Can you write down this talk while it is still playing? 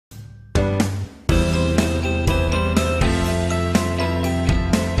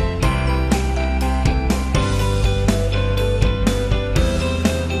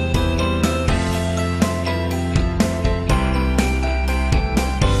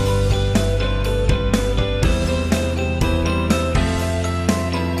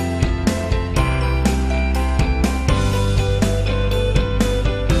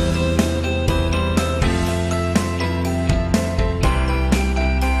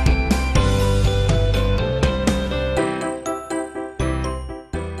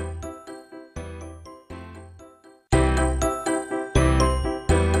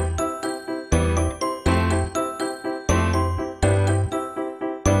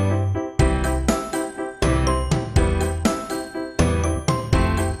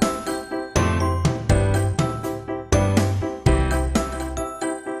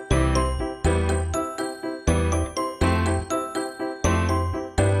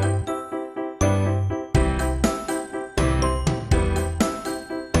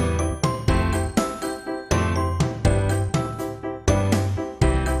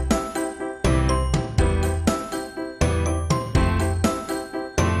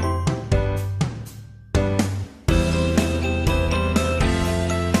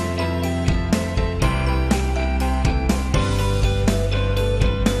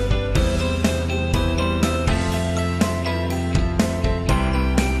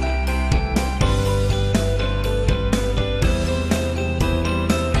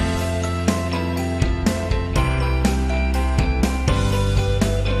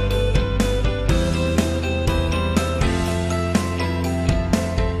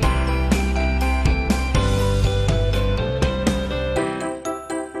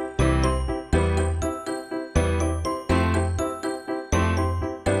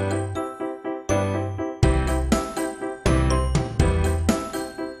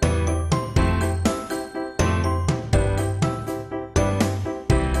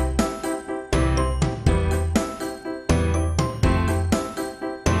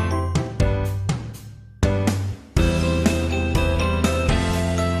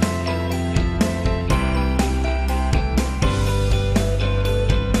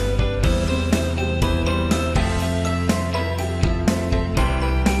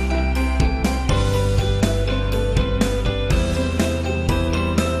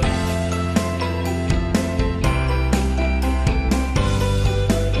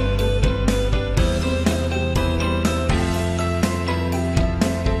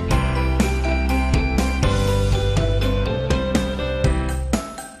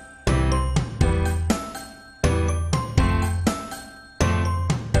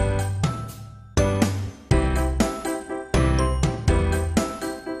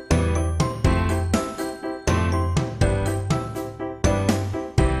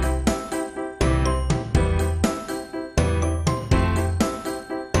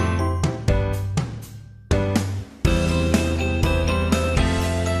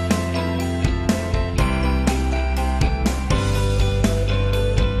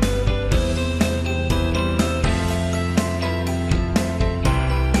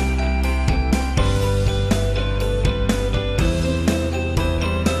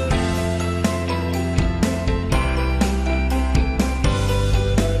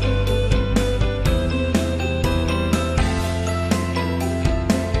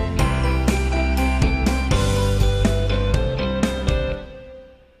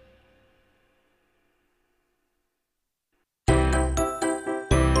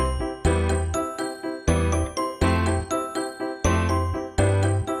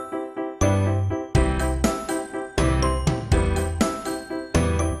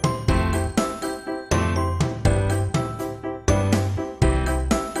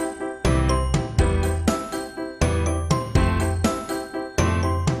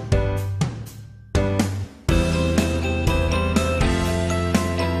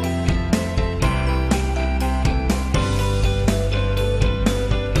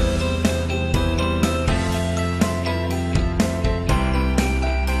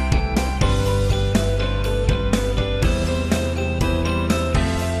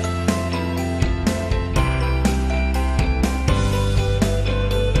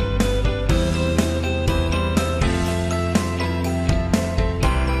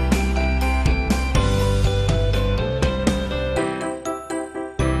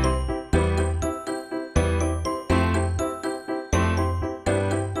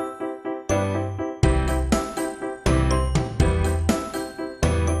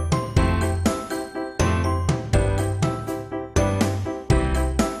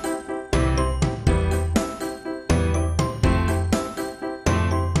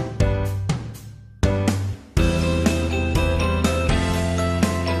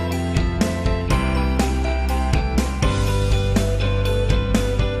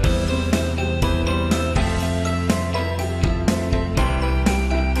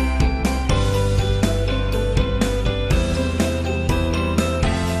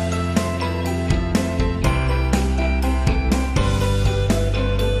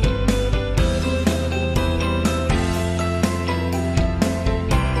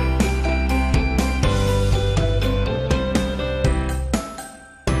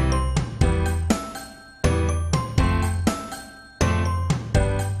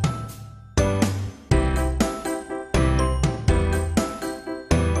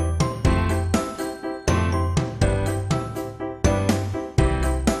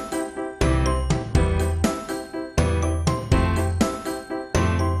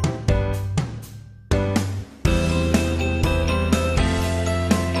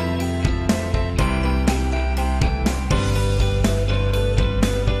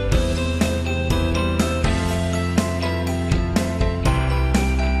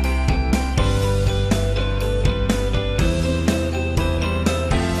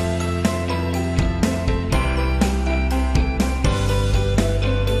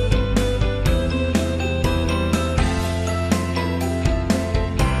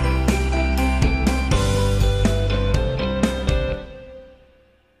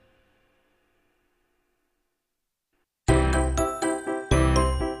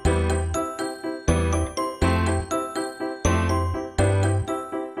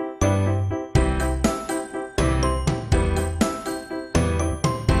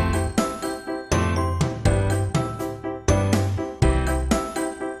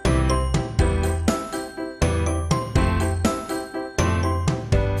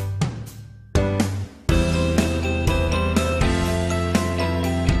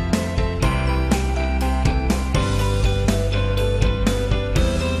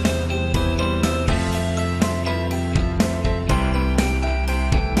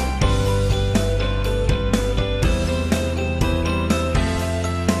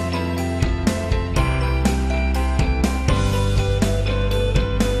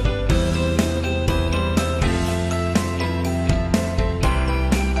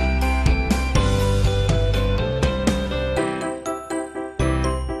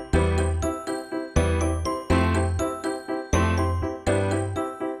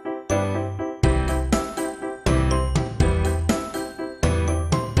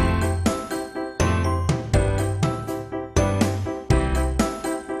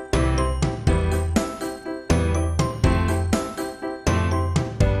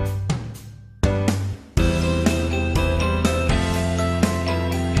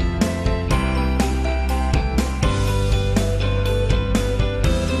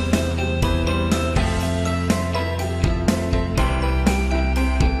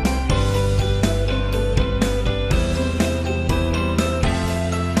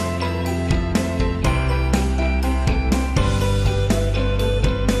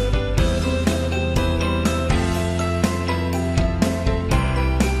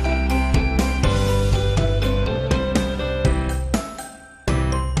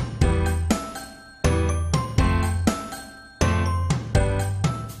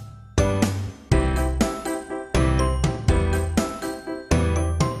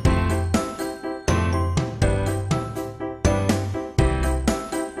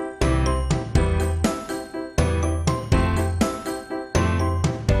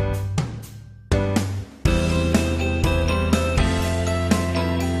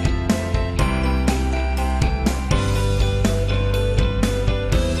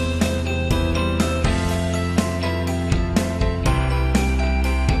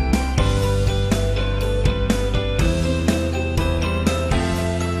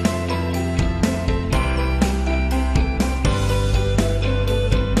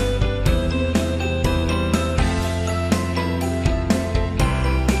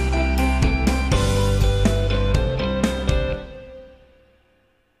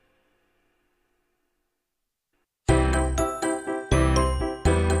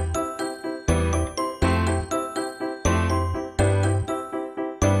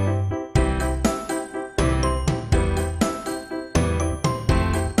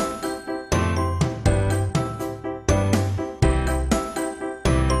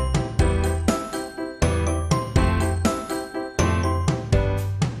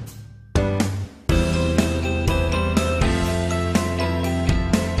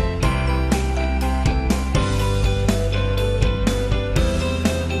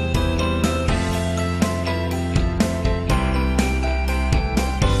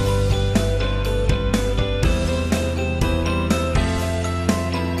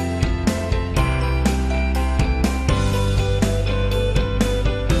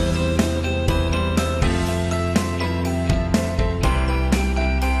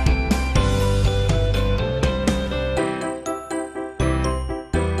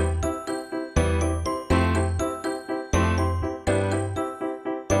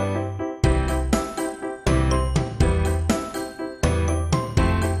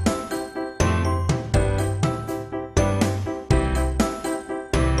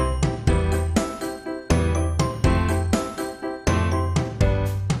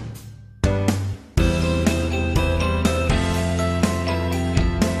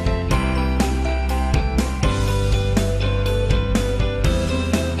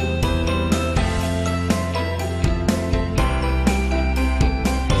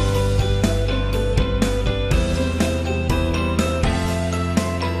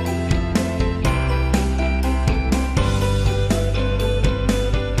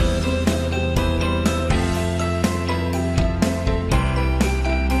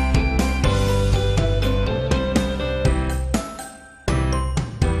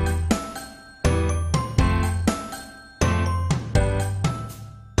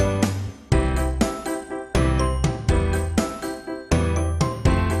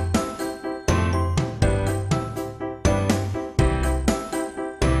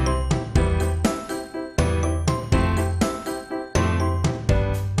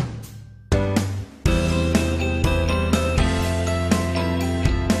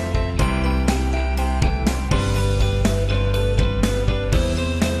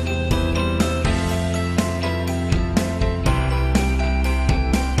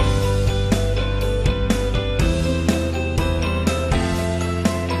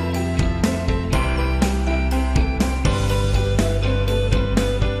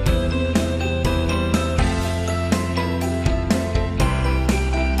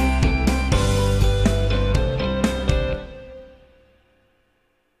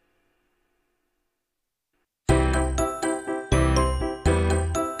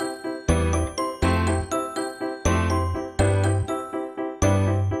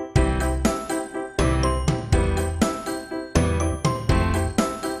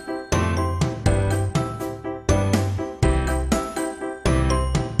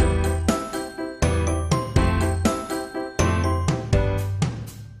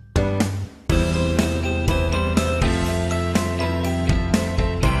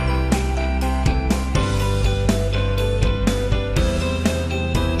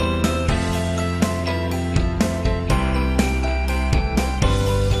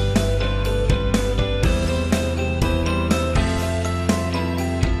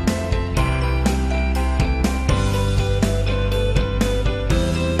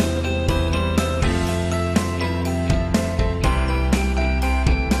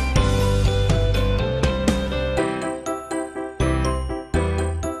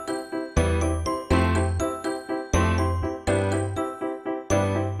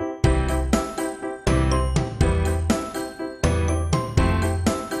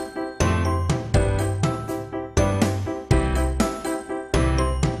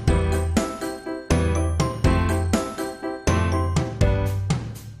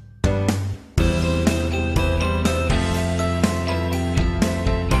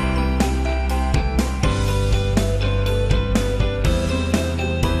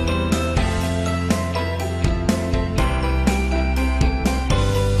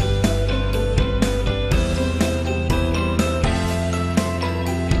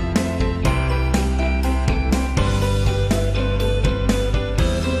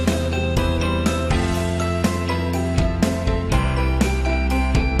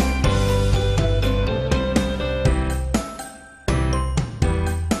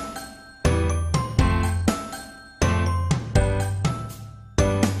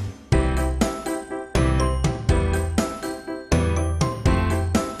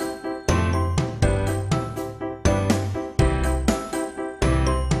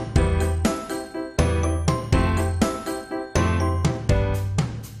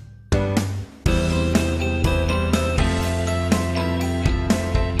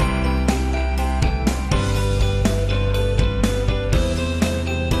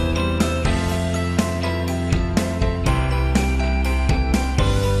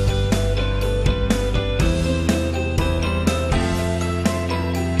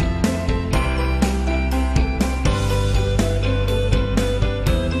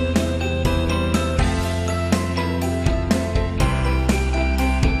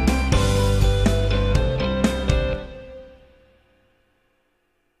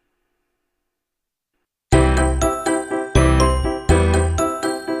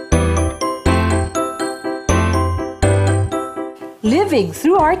Living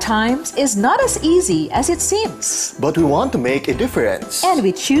through our times is not as easy as it seems. But we want to make a difference. And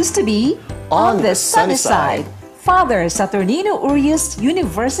we choose to be on the sunny side. Father Saturnino Urias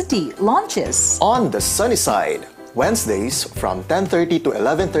University launches On the Sunny Side, Wednesdays from 10:30 to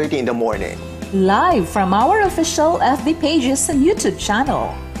 11:30 in the morning. live from our official FB pages and YouTube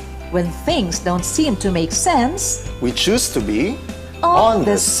channel. When things don't seem to make sense, We choose to be on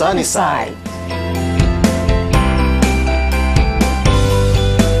the sunny side.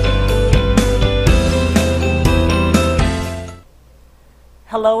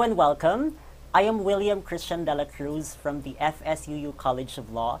 Hello and welcome. I am William Christian de la Cruz from the FSUU College of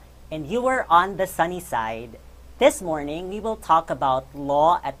Law, and you are on the sunny side. This morning, we will talk about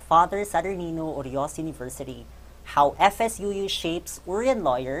law at Father Saturnino Urias University, how FSUU shapes Urian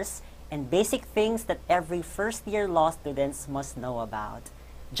lawyers, and basic things that every first-year law students must know about.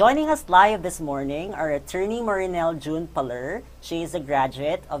 Joining us live this morning are Attorney Marinelle June Paler. She is a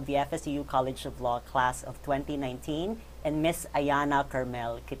graduate of the FSUU College of Law class of 2019, and Miss Ayana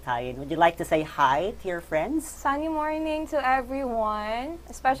Carmel Kitayin. Would you like to say hi to your friends? Sunny morning to everyone,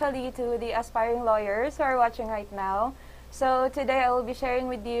 especially to the aspiring lawyers who are watching right now. So today I will be sharing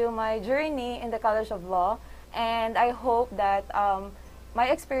with you my journey in the College of Law, and I hope that my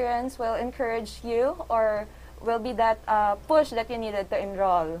experience will encourage you or will be that push that you needed to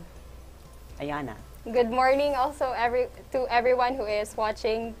enroll. Ayana. Good morning also to everyone who is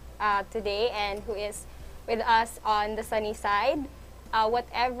watching today and who is with us on the sunny side.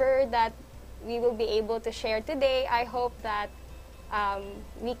 Whatever that we will be able to share today, I hope that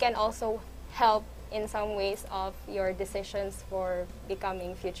we can also help in some ways of your decisions for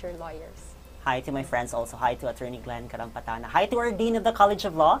becoming future lawyers. Hi to my friends also. Hi to Attorney Glenn Karampatana. Hi to our Dean of the College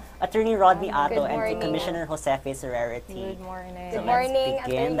of Law, Attorney Rodney Ato, and to Commissioner Josefe Sererity. Good morning. Good morning, Let's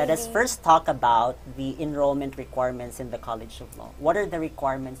begin. Attorney Let us Lee. first talk about the enrollment requirements in the College of Law. What are the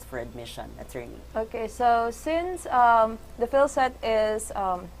requirements for admission, Attorney? Okay, so since the PhilSat is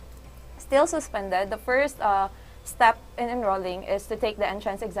still suspended, the first step in enrolling is to take the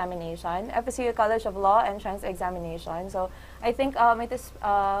entrance examination, FSU College of Law entrance examination. So I think it is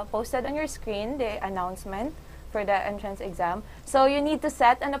posted on your screen, the announcement for the entrance exam. So you need to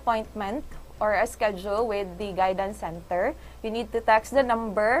set an appointment or a schedule with the guidance center. You need to text the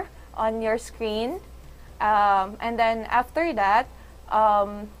number on your screen. And then after that,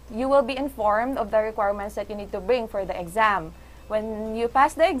 you will be informed of the requirements that you need to bring for the exam. When you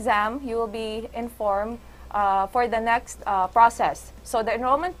pass the exam, you will be informed for the next process. So the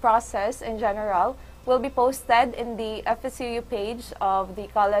enrollment process in general will be posted in the FSUU page of the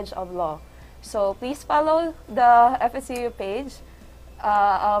College of Law. So please follow the FSUU page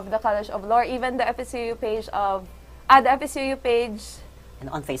of the College of Law, or even the FSUU page of the FSUU page And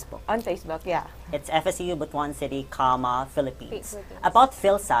on Facebook. on Facebook. Yeah. It's FSU Butuan City, Philippines. Philippines. About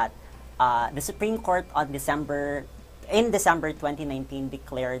PhilSat, the Supreme Court in December 2019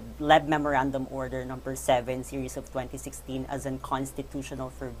 declared LEB Memorandum Order Number 7, Series of 2016 as unconstitutional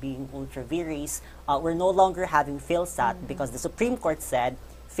for being ultra vires. We're no longer having PhilSat because the Supreme Court said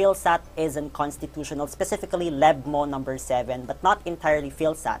PhilSat is unconstitutional, specifically LEB Mo Number 7, but not entirely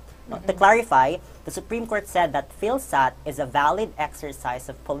PhilSat. To clarify, the Supreme Court said that PhilSat is a valid exercise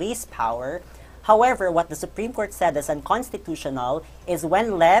of police power. However, what the Supreme Court said is unconstitutional is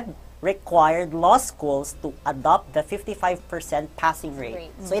when LEB required law schools to adopt the 55% passing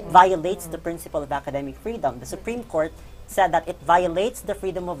rate. So it violates the principle of academic freedom. The Supreme Court said that it violates the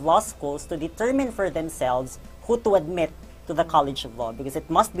freedom of law schools to determine for themselves who to admit to the College of Law, because it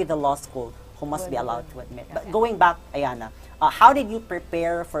must be the law school who must be allowed to admit. But going back, Ayana, how did you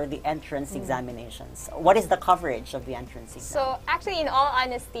prepare for the entrance examinations? What is the coverage of the entrance exam? So actually, in all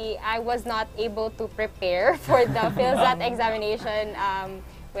honesty, I was not able to prepare for the PhilSat examination,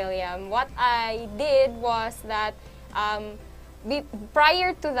 William. What I did was that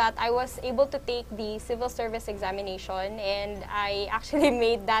prior to that, I was able to take the civil service examination, and I actually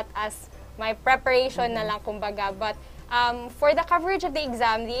made that as my preparation na lang kumbaga. But for the coverage of the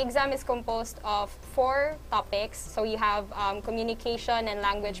exam is composed of 4 topics. So you have communication and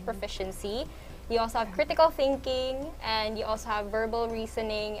language proficiency. You also have critical thinking, and you also have verbal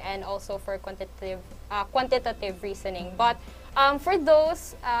reasoning, and also for quantitative reasoning. But for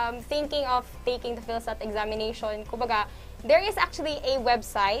those thinking of taking the PhilSat examination, kumbaga, there is actually a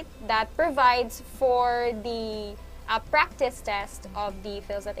website that provides for the practice test of the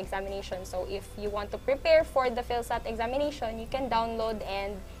PhilSat examination. So if you want to prepare for the PhilSat examination, you can download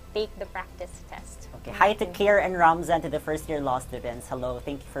and take the practice test. Okay. Hi to Kier and Ramzan, to the first-year law students. Hello,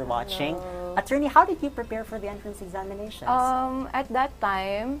 thank you for watching. Attorney, how did you prepare for the entrance examinations? At that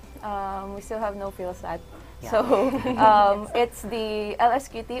time, we still have no PhilSat. Yeah. So it's the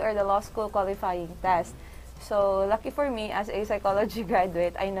LSQT, or the Law School Qualifying Test. So lucky for me, as a psychology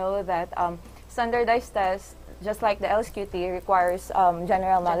graduate, I know that standardized tests, just like the LSQT, requires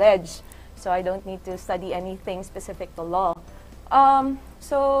general knowledge. So I don't need to study anything specific to law.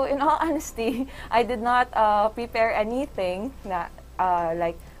 So in all honesty, I did not prepare anything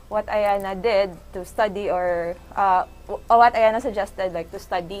like what Ayana did to study, or what Ayana suggested, like to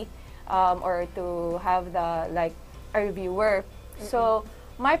study or to have a reviewer. So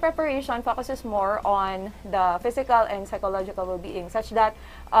my preparation focuses more on the physical and psychological well-being, such that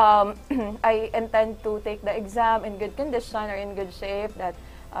I intend to take the exam in good condition or in good shape, that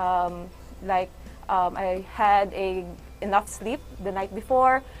I had enough sleep the night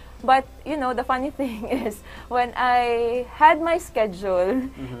before. But the funny thing is, when I had my schedule,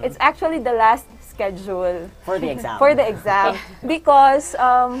 it's actually the last schedule For the exam. for the exam, because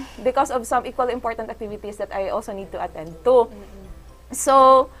of some equally important activities that I also need to attend to.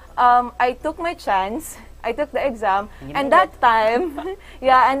 So I took my chance. I took the exam, and that time,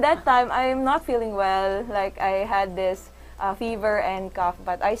 I'm not feeling well. Like, I had this fever and cough.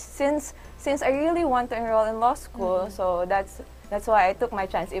 But since I really want to enroll in law school, so that's why I took my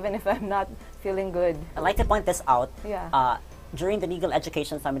chance, even if I'm not feeling good. I'd like to point this out. Yeah. During the Legal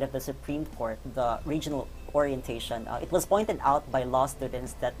Education Summit of the Supreme Court, the regional orientation, it was pointed out by law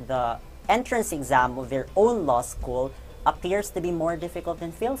students that the entrance exam of their own law school appears to be more difficult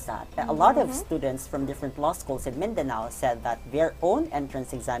than PhilSat. A lot of students from different law schools in Mindanao said that their own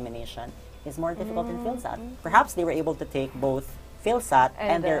entrance examination is more difficult than PhilSat. Perhaps they were able to take both PhilSat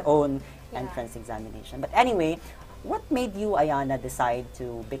and their own entrance examination. But anyway, what made you, Ayana, decide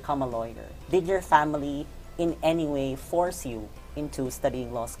to become a lawyer? Did your family in any way force you into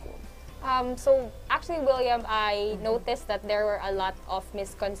studying law school? So actually, William, I noticed that there were a lot of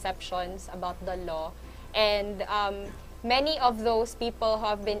misconceptions about the law, and many of those people who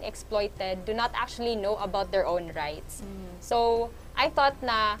have been exploited do not actually know about their own rights. So I thought,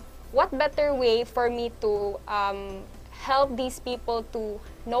 what better way for me to help these people to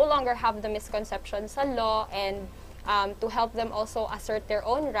no longer have the misconceptions sa law, and to help them also assert their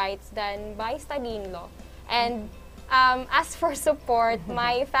own rights, than by studying law. And as for support,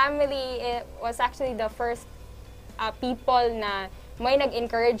 my family was actually the first people na may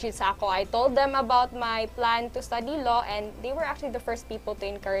nag-encourage sa ako. I told them about my plan to study law, and they were actually the first people to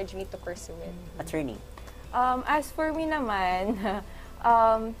encourage me to pursue it. Attorney? As for me naman,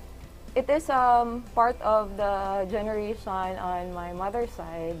 it is part of the generation on my mother's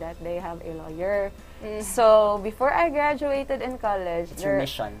side that they have a lawyer. So before I graduated in college, It's your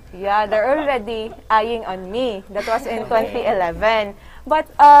mission. Yeah, they're already eyeing on me. That was in 2011. But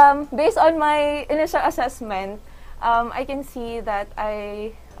based on my initial assessment, I can see that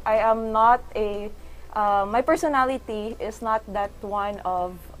I am not my personality is not that one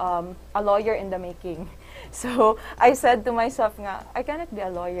of a lawyer in the making. So I said to myself, I cannot be a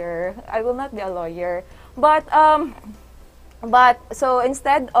lawyer. I will not be a lawyer. But so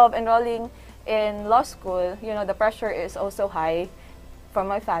instead of enrolling in law school, the pressure is also high from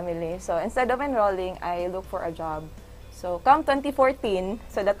my family. So instead of enrolling, I look for a job. So come 2014,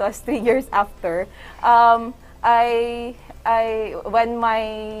 so that was 3 years after, when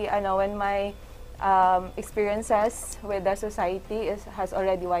my experiences with the society has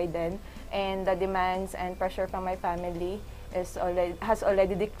already widened, and the demands and pressure from my family has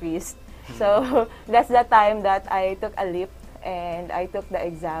already decreased. So that's the time that I took a leap and I took the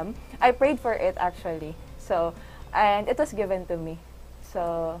exam. I prayed for it, actually. So, and it was given to me.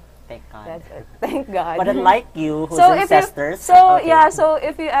 So Thank God. that's it. Thank God. But unlike you, whose So ancestors... so Okay. yeah, so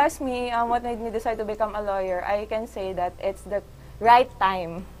if you ask me what made me decide to become a lawyer, I can say that it's the right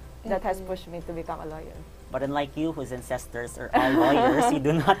time that has pushed me to become a lawyer. But unlike you, whose ancestors are all lawyers, you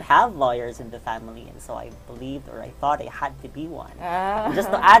do not have lawyers in the family. And so I believed, or I thought I had to be one. And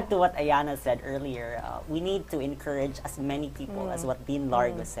just to add to what Ayana said earlier, we need to encourage as many people, as what Dean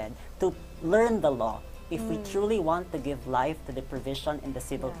Largo said, to learn the law. If we truly want to give life to the provision in the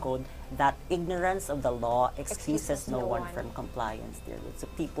Civil Code that ignorance of the law excuses no one from compliance therewith. So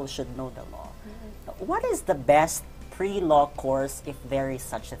people should know the law. What is the best pre-law course, if there is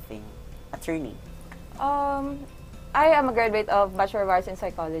such a thing? Attorney? I am a graduate of Bachelor of Arts in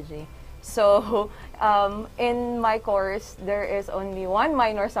Psychology. So, in my course, there is only one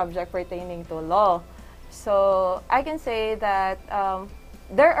minor subject pertaining to law. So, I can say that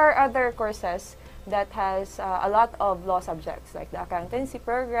there are other courses that has a lot of law subjects, like the accountancy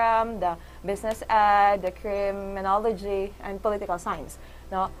program, the business ad, the criminology, and political science.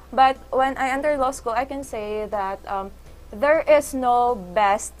 No? But when I entered law school, I can say that there is no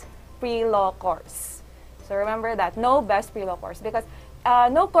best pre-law course. So remember that, no best pre-law course, because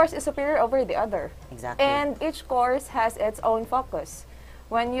no course is superior over the other. Exactly. And each course has its own focus.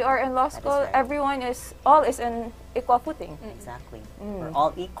 When you are in law That is school, right. everyone is, all is in equal footing. Exactly. We're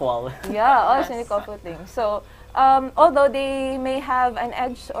all equal. Yeah, all is in equal footing. So, although they may have an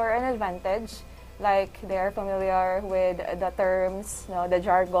edge or an advantage, like they are familiar with the terms, the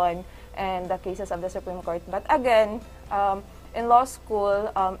jargon, and the cases of the Supreme Court. But again, in law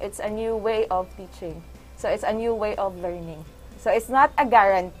school, it's a new way of teaching. So it's a new way of learning. So it's not a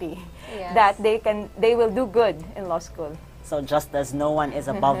guarantee Yes. that they will do good in law school. So just as no one is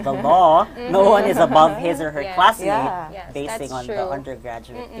above the law, no one is above his or her Yes. classmate, Yeah. Yes, basing that's on the true.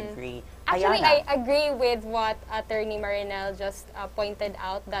 undergraduate degree. Actually, Ayana. I agree with what Attorney Marinel just pointed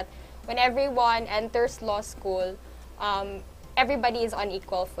out, that when everyone enters law school, everybody is on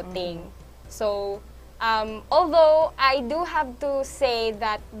equal footing. So, although I do have to say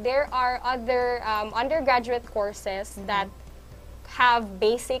that there are other undergraduate courses that have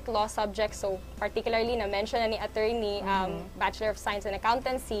basic law subjects, so particularly na-mention ni Attorney, Bachelor of Science in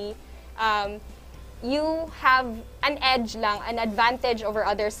Accountancy, you have an edge lang, an advantage over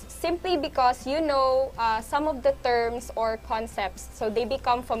others, simply because you know some of the terms or concepts, so they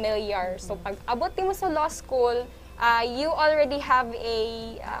become familiar. So pag abot mo sa law school, you already have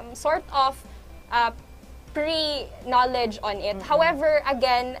a sort of pre-knowledge on it. However,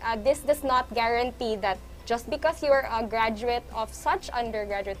 again, this does not guarantee that just because you are a graduate of such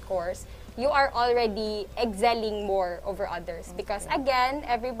undergraduate course, you are already excelling more over others. Because again,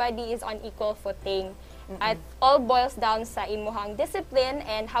 everybody is on equal footing. It all boils down sa imuhang discipline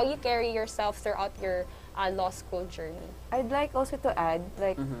and how you carry yourself throughout your law school journey. I'd like also to add,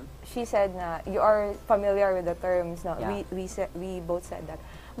 like she said, you are familiar with the terms. No, Yeah. we both said that.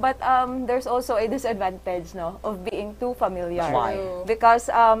 But there's also a disadvantage, of being too familiar. Why? Because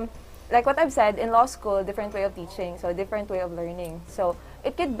like what I've said, in law school, different way of teaching, so different way of learning. So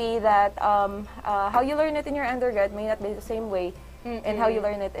it could be that how you learn it in your undergrad may not be the same way and how you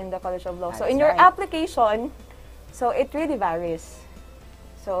learn it in the College of Law. That So is in your right. application, so it really varies.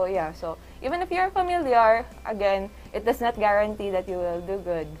 So yeah, so even if you're familiar, again, it does not guarantee that you will do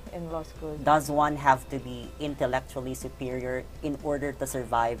good in law school. Does one have to be intellectually superior in order to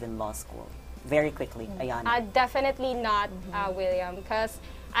survive in law school? Very quickly, Ayana. Definitely not, William, because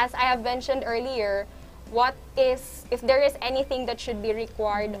as I have mentioned earlier, if there is anything that should be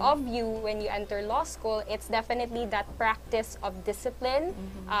required of you when you enter law school, it's definitely that practice of discipline,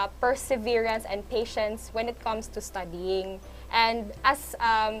 perseverance, and patience when it comes to studying. And as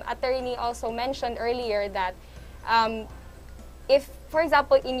Attorney also mentioned earlier, that if, for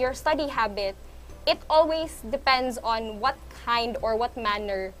example, in your study habit, it always depends on what kind or what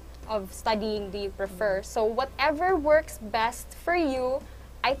manner of studying do you prefer. So whatever works best for you,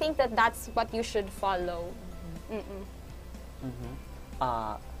 I think that's what you should follow.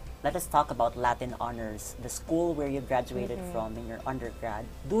 Let us talk about Latin honors, the school where you graduated from in your undergrad.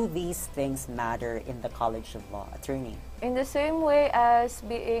 Do these things matter in the College of Law? Attorney. In the same way as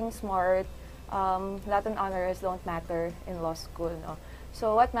being smart, Latin honors don't matter in law school. No?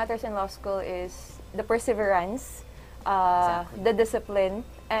 So what matters in law school is the perseverance, Exactly. the discipline,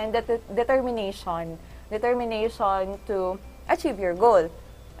 and the determination to achieve your goal,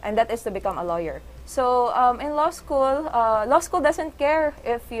 and that is to become a lawyer. So in law school doesn't care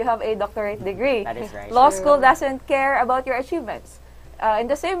if you have a doctorate degree. That is right. Law school doesn't care about your achievements. In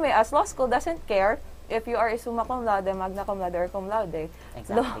the same way as law school doesn't care if you are a summa cum laude, magna cum laude, or cum laude.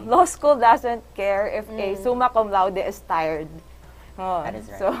 Exactly. Law school doesn't care if a summa cum laude is tired. That is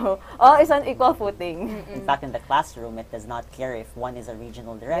right. So all is on equal footing. In fact, in the classroom, it does not care if one is a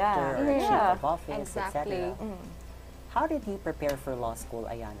regional director or a chief Yeah. of office, Exactly. etc. How did you prepare for law school,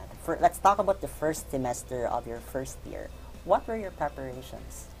 Ayana? Let's talk about the first semester of your first year. What were your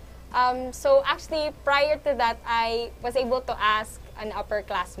preparations? So actually, prior to that, I was able to ask an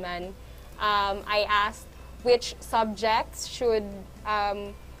upperclassman. I asked which subjects should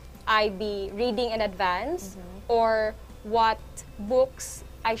I be reading in advance, or what books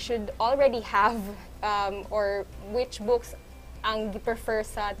I should already have, or which books ang prefer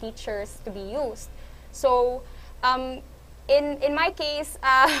sa teachers to be used. So, in my case,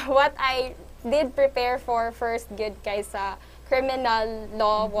 what I did prepare for first good kaysa criminal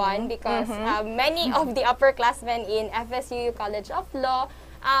law one, because many of the upperclassmen in FSU College of Law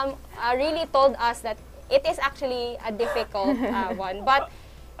really told us that it is actually a difficult one, but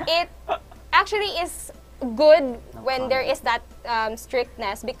it actually is good when there is that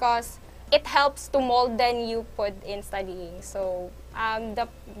strictness, because it helps to mold then you put in studying. So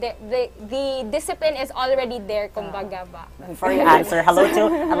the discipline is already there, kumbaga ba. Before you answer,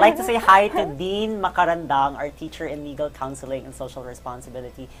 I'd like to say hi to Dean Makarandang, our teacher in legal counseling and social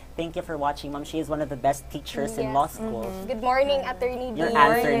responsibility. Thank you for watching, Ma'am. She is one of the best teachers in law school. Good morning, Attorney Your Dean.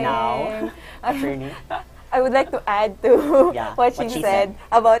 answer now, attorney. I would like to add to Yeah, what she said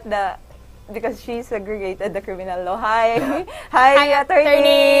about because she segregated the criminal law. Hi,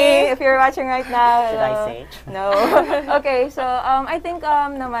 attorney. If you're watching right now, Should I say? No. Okay, so I think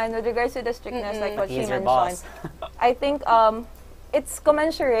naman with regards to the strictness, like what she He's your mentioned, boss. I think it's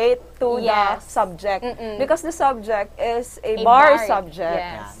commensurate to the Yes. subject because the subject is a bar subject.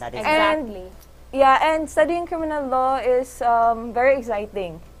 Yes, Yeah, that is exactly. And studying criminal law is very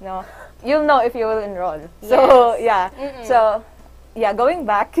exciting. No, you'll know if you will enroll. So so going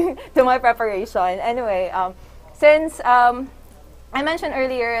back to my preparation. Anyway, since I mentioned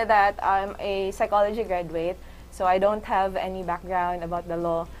earlier that I'm a psychology graduate, so I don't have any background about the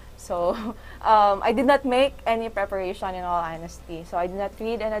law. So I did not make any preparation in all honesty. So I did not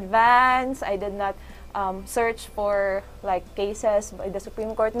read in advance. I did not search for like cases by the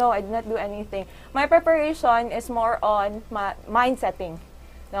Supreme Court. No, I did not do anything. My preparation is more on mind setting.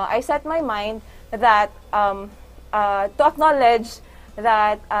 No, I set my mind that to acknowledge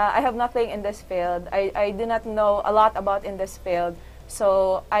that I have nothing in this field. I do not know a lot about in this field.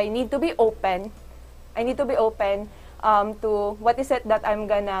 So I need to be open. I need to be open to what is it that I'm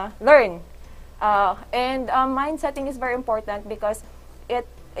gonna learn. And mind setting is very important because it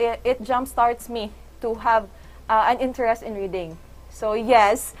jumpstarts me to have an interest in reading. So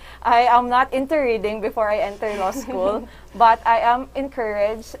yes, I am not into reading before I enter law school, but I am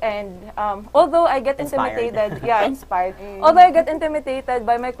encouraged and although I get Inspired. intimidated, inspired. Although I get intimidated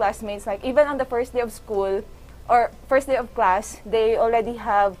by my classmates, like even on the first day of school or first day of class, they already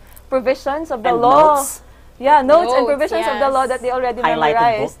have provisions of the And law. notes. Yeah, notes and Notes, provisions of the law that they already Highlighted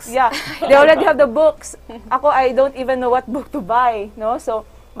memorized. books. Yeah, they already have the books. Ako, I don't even know what book to buy, no? So,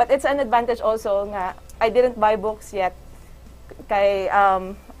 but it's an advantage also nga I didn't buy books yet. Kay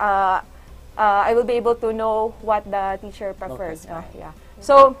I will be able to know what the teacher prefers. Focus, right. Yeah.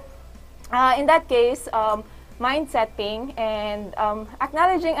 So, in that case, mind setting and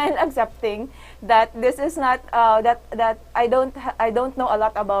acknowledging and accepting that this is not that I don't know a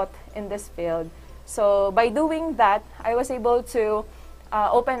lot about in this field. So by doing that, I was able to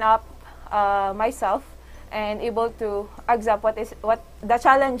open up myself and able to accept what the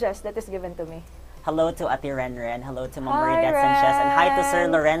challenges that is given to me. Hello to Ate Renren, hello to Ma'am Hi, Maridet Sanchez, and hi to Sir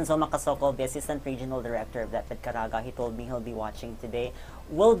Ren. Lorenzo Macasocol, the Assistant Regional Director of DepEd Caraga. He told me he'll be watching today.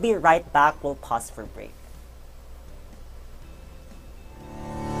 We'll be right back. We'll pause for break.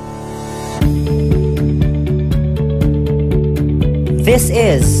 This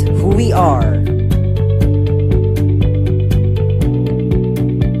is who we are.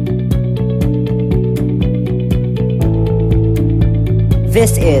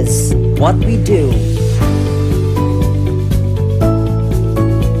 This is what we do.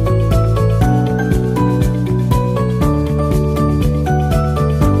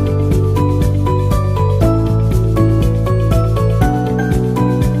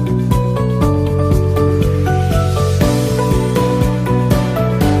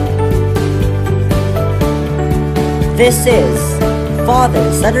 This is Father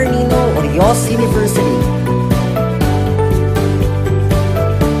Saturnino Orios University.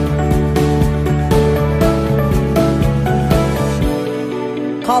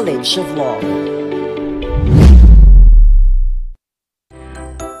 College of Law.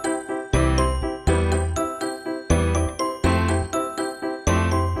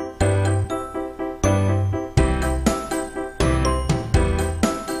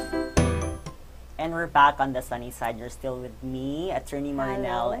 And we're back on the sunny side. You're still with me, Attorney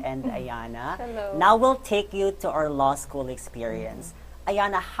Marinel and Ayana. Hello. Now we'll take you to our law school experience.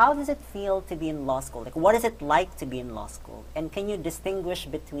 Ayana, how does it feel to be in law school? Like, what is it like to be in law school? And can you distinguish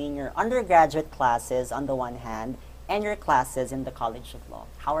between your undergraduate classes on the one hand and your classes in the College of Law?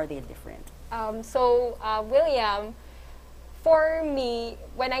 How are they different? William, for me,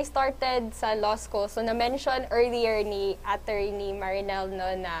 when I started sa law school, so na-mention earlier ni Attorney Marinel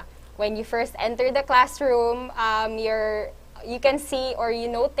no na when you first enter the classroom, you can see or you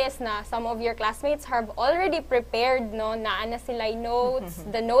notice na some of your classmates have already prepared, no, na sila notes.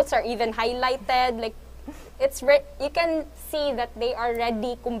 The notes are even highlighted. Like, you can see that they are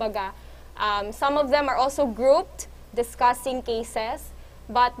ready, kumbaga. Some of them are also grouped, discussing cases.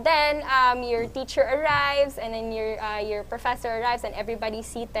 But then your teacher arrives, and then your professor arrives, and everybody's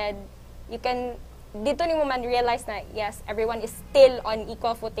seated. You can dito ni mo man realize na yes, everyone is still on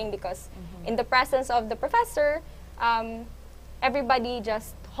equal footing because in the presence of the professor, everybody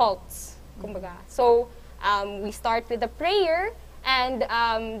just halts, kumbaga. So, we start with a prayer, and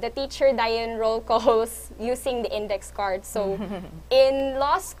the teacher Diane roll calls using the index card. So, in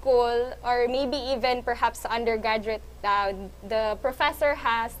law school, or maybe even perhaps undergraduate, the professor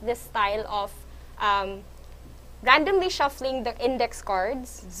has this style of randomly shuffling the index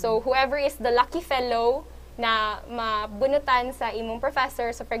cards. So, whoever is the lucky fellow na mabunutan sa imong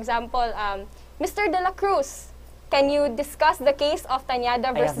professor. So, for example, Mr. De La Cruz, can you discuss the case of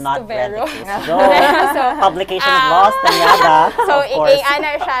Tanyada versus Tuvero? So, publication of laws, Tanyada, so, of course.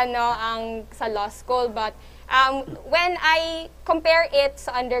 ana siya, no, ang sa law school. But when I compare it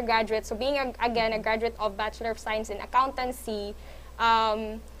sa undergraduate, so being, again, a graduate of Bachelor of Science in Accountancy,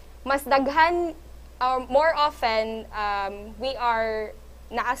 mas daghan, more often, we are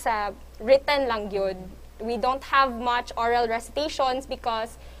naasa written lang yun. We don't have much oral recitations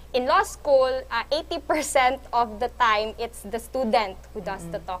because in law school, 80% of the time, it's the student who does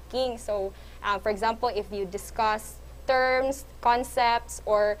the talking. So, for example, if you discuss terms, concepts,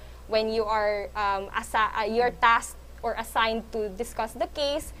 or when you are you're tasked or assigned to discuss the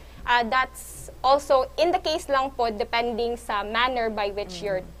case, that's also in the case lang po, depending sa manner by which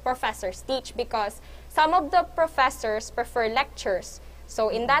your professors teach, because some of the professors prefer lectures. So,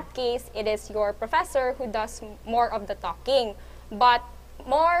 in that case, it is your professor who does more of the talking. But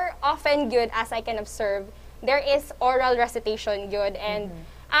more often good, as I can observe, there is oral recitation good. And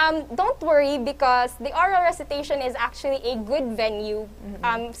don't worry, because the oral recitation is actually a good venue.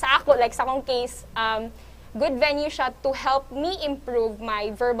 Sa ako, like sa akong case, good venue siya to help me improve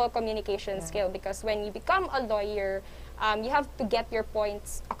my verbal communication skill. Because when you become a lawyer, you have to get your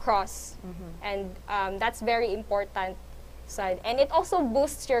points across. And that's very important. Side. And it also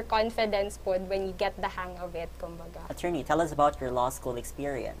boosts your confidence po when you get the hang of it, kumbaga. Attorney, tell us about your law school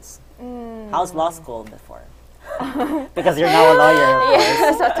experience. How's law school before? Because you're now a lawyer, of course.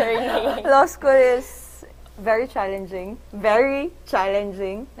 Yes, attorney. Law school is very challenging. Very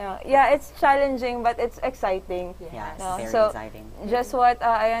challenging. Yeah, it's challenging, but it's exciting. Yes, No, very so exciting. Just what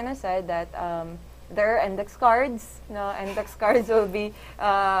Ayana said, that there are index cards. No, index cards will be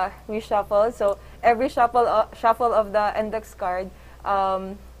reshuffled. So every shuffle of the index card,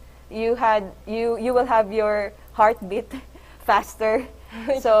 you will have your heartbeat faster.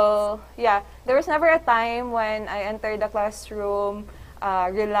 So yeah, there was never a time when I entered the classroom,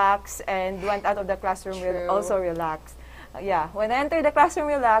 relaxed, and went out of the classroom also relaxed. Yeah, when I entered the classroom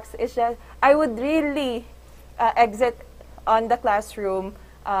relaxed, it's just I would really exit on the classroom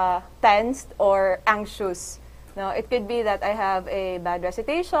tensed or anxious. No, it could be that I have a bad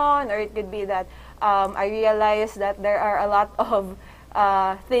recitation, or it could be that I realize that there are a lot of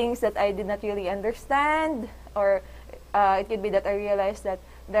things that I did not really understand, or it could be that I realize that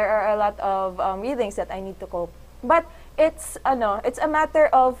there are a lot of readings that I need to cope. But it's a matter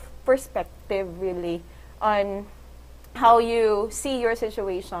of perspective, really, on how you see your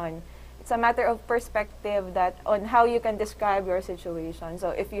situation. It's a matter of perspective that on how you can describe your situation. So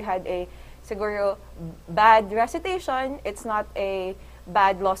if you had a siguro bad recitation, it's not a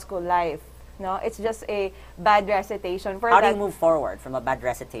bad law school life. No, it's just a bad recitation. How do you move forward from a bad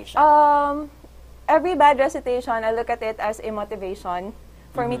recitation? Every bad recitation, I look at it as a motivation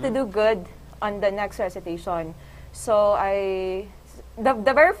for me to do good on the next recitation. So the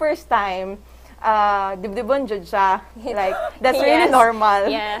very first time, dibdibon jud siya. Like, that's really normal.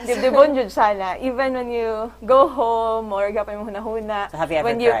 Yes. Dibdibon jud siya na. Even when you go home or gapay mo hunahuna. So have you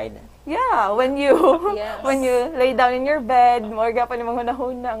ever cried? Yeah, when you Yes. when you lay down in your bed, more gapay mo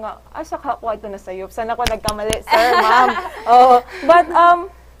hunahuna nga, asa ka ko ito na sayop. Sana ko nagkamali, sir, ma'am. Oh,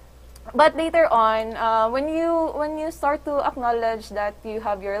 but later on, when you start to acknowledge that you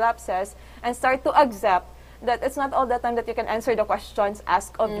have your lapses and start to accept that it's not all the time that you can answer the questions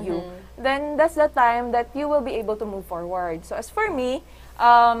asked of you, then that's the time that you will be able to move forward. So as for me,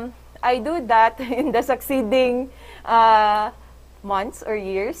 I do that in the succeeding months or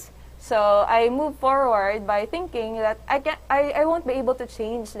years. So I move forward by thinking that I won't be able to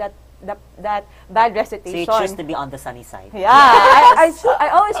change that bad recitation. So you choose to be on the sunny side. Yeah, I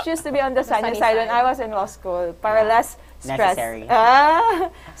always choose to be on the sunny side when I was in law school, para less stress. Necessary.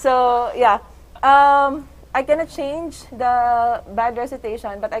 So yeah, I cannot change the bad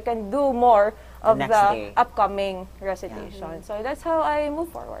recitation, but I can do more of the upcoming recitation. So that's how I move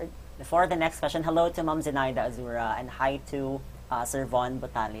forward. Before the next question, hello to Ma'am Zenaida Azura and hi to Sir Von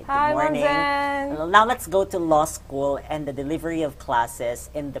Botalit. Hi, Good morning. Ma'am Zen. Now let's go to law school and the delivery of classes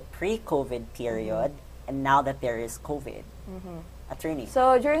in the pre-COVID period and now that there is COVID. Attorney.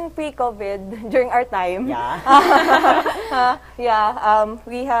 So during pre-COVID, during our time, Yeah.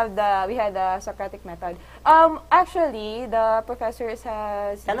 we had the Socratic method. Actually, the professors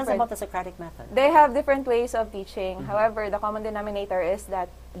has Tell us different- about the Socratic method. They have different ways of teaching. However, the common denominator is that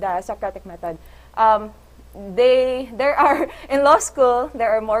the Socratic method. There are in law school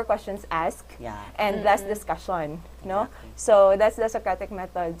there are more questions asked Yeah. and less discussion. No, Exactly. so that's the Socratic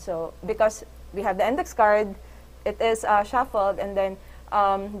method. So because we have the index card, it is shuffled, and then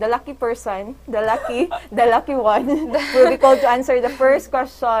the lucky person, the lucky one, will be called to answer the first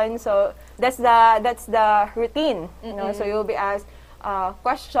question. So that's the routine. You know, so you'll be asked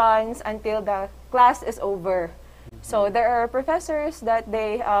questions until the class is over. So there are professors that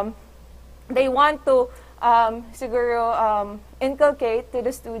they want to siguro inculcate to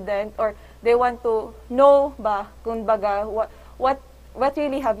the student, or they want to know ba kung baga what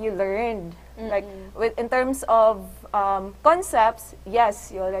really have you learned, like in terms of concepts.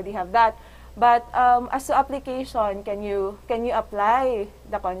 Yes, you already have that, but as to application, can you apply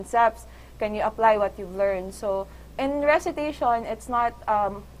the concepts, can you apply what you've learned? So in recitation, it's not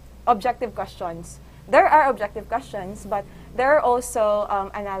objective questions. There are objective questions, but there are also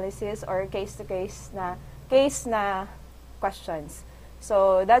analysis or case na questions.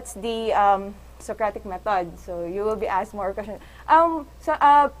 So that's the Socratic method. So you will be asked more questions.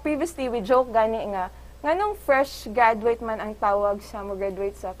 Previously we joke gani nga nganong fresh graduate man ang tawag sa mo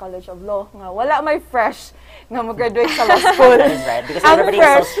graduate sa College of Law, nga wala may fresh nga mo graduate sa law school. That is right, because everybody is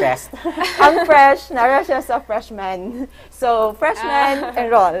so stressed. Ang fresh nara siya sa freshman. So freshman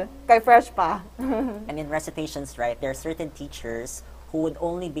enroll kay fresh pa. And in recitations, right, there are certain teachers who would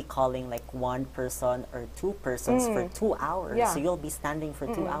only be calling like one person or two persons for 2 hours. Yeah. So you'll be standing for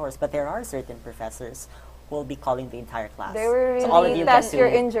 2 hours. But there are certain professors who will be calling the entire class. They will really so all of you test get to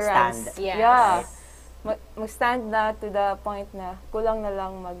your endurance. stand. Yes. Yeah. Mag-stand na to the point na kulang na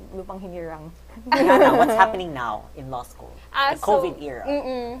lang maglupang hinirang. Rihanna, what's happening now in law school? The So, COVID era.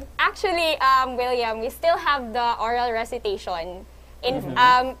 Actually, William, we still have the oral recitation.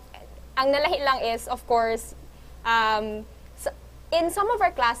 Ang nalahi lang is, of course, in some of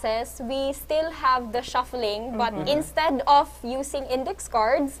our classes, we still have the shuffling, but instead of using index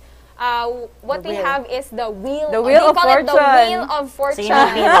cards, what we wheel. have is the wheel. The wheel they of call it the fortune. wheel of So fortune. you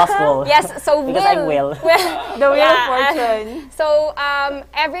need me in law school. Yes, so Because I'm Will. The wheel of Yeah, fortune. So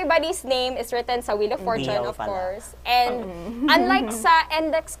everybody's name is written sa Wheel of Fortune, Wheel of pala. course. And unlike sa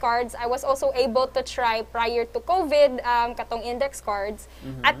index cards, I was also able to try prior to COVID katong index cards.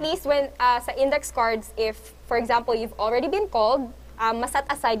 At least when sa index cards, if for example you've already been called, masat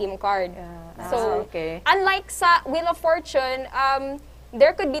aside yung card. So okay. unlike sa Wheel of Fortune,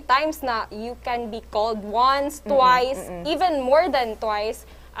 there could be times na you can be called once, twice, even more than twice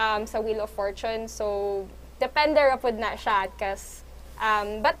sa Wheel of Fortune. So, depende ra pud na siya.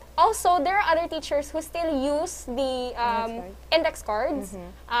 But also, there are other teachers who still use the index cards.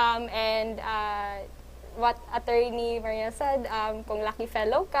 And what Attorney Maria said, kung lucky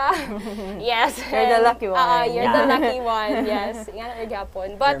fellow ka, yes. You're the lucky one. You're the lucky one, yes. Nga na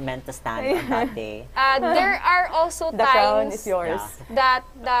gyapon. But You're meant to stand on that day. there are also The crown times is yours. that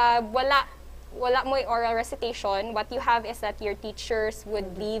wala mo oral recitation. What you have is that your teachers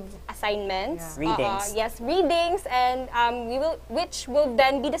would leave assignments. Yeah. Readings. Yes, readings, and which will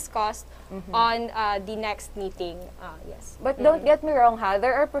then be discussed on the next meeting. Yes. But don't get me wrong, ha.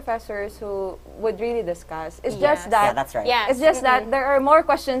 There are professors who would really discuss. It's just Yes. that Yeah, that's right. Yes. it's just that there are more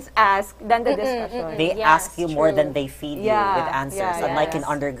questions asked than the discussion. They Yes, ask you more true. than they feed you Yeah, with answers. yeah, Unlike in yes.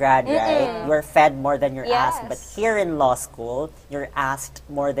 undergrad, right? You're fed more than you're asked. But Yes. here in law school, you're asked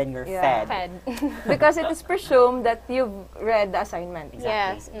more than you're Yeah. fed. Because it is presumed that you've read the assignment.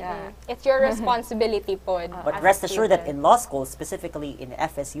 Yes. Yeah. It's your responsibility pod. But as a rest assured that student. in law school, specifically in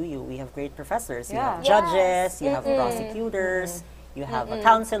FSUU, we have great professors. You Yeah. have judges, you have prosecutors, you have a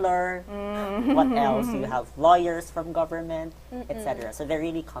counselor, what else? You have lawyers from government, etc. So they're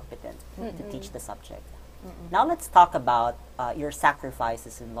really competent to teach the subject. Now let's talk about your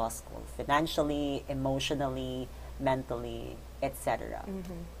sacrifices in law school, financially, emotionally, mentally, etc.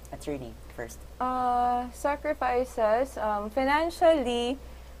 Attorney, first. Sacrifices, financially,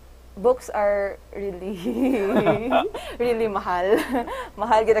 books are really, really mahal.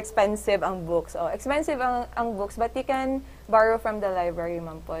 Mahal, get expensive ang books. Oh, expensive ang books, but you can borrow from the library,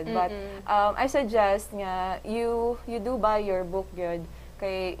 man pod. But I suggest nga, you do buy your book good.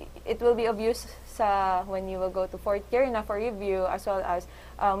 Kay it will be of use sa when you will go to 4th year na for review, as well as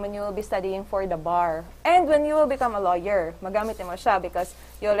when you will be studying for the bar. And when you will become a lawyer, magamit mo siya because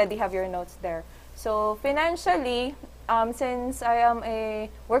you already have your notes there. So financially, since I am a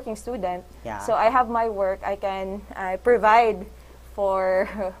working student, Yeah. so I have my work, I can provide for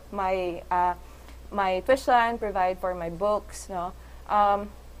my my tuition, provide for my books, no.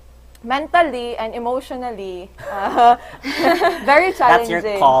 mentally and emotionally, very That's challenging.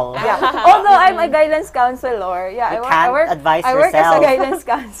 your call. Yeah. Although I'm a guidance counselor, yeah, You can't advise I work as a yourself. guidance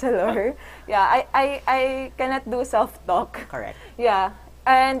counselor. Yeah, I cannot do self-talk. Correct. Yeah,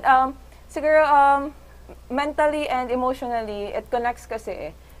 and siguro mentally and emotionally, it connects kasi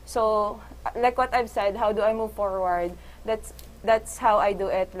eh. So, like what I've said, how do I move forward? That's how I do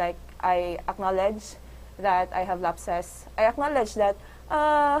it. Like, I acknowledge that I have lapses. I acknowledge that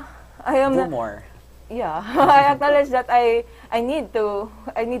I am Do more. yeah. I acknowledge that I need to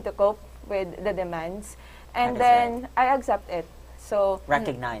cope with the demands, and That is then I accept it. So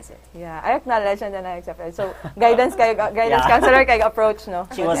Recognize it. yeah, I acknowledge and then I accept it. So guidance Yeah. counselor kay approach no.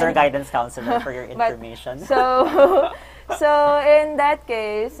 She was our guidance counselor for your But- information. So in that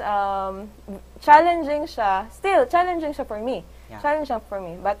case, challenging siya. Still challenging siya for me. Yeah. Challenging siya for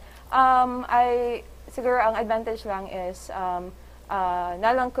me. But I siguro ang advantage lang is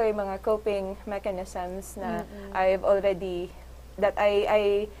nalang ko yung mga coping mechanisms na I'm already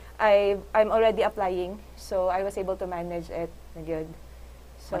applying. So I was able to manage it na good.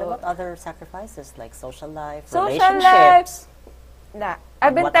 So What about other sacrifices like social life, Social relationships?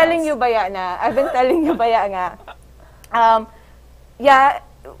 I've been What telling else? you baya na. I've been telling you baya nga. Yeah,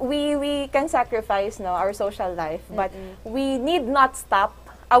 we can sacrifice no our social life, but we need not stop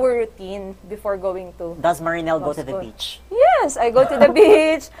our routine before going to. Does Marinel go Law to the school. beach? Yes, I go to the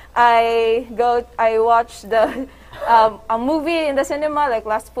beach. I watch the a movie in the cinema like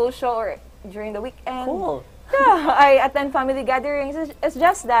last full show or during the weekend. Cool. Yeah, I attend family gatherings. It's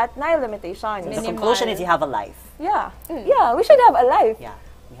just that na limitations. The Minimal. conclusion is you have a life. Yeah, yeah, we should have a life. Yeah,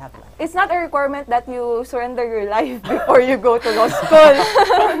 we have a life. It's not a requirement that you surrender your life before you go to law school.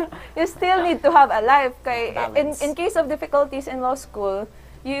 You still need to have a life. Kay, Balance. in case of difficulties in law school,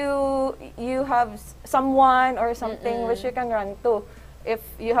 you have someone or something which you can run to. If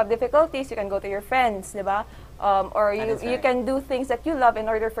you have difficulties, you can go to your friends, di ba? Or That is you right. can do things that you love in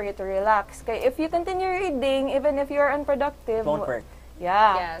order for you to relax. Kay, if you continue reading, even if you're unproductive, Won't work.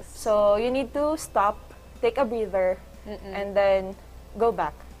 Yeah. Yes. So you need to stop, take a breather, and then go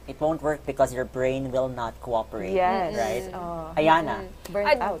back. It won't work because your brain will not cooperate. Yes. Right? Oh, Ayana,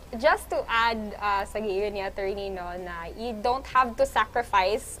 burnt out. Just to add sa giyon ni Attorney no, na you don't have to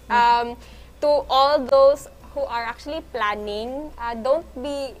sacrifice to all those who are actually planning.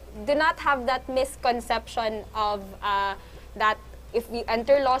 Do not have that misconception of that if you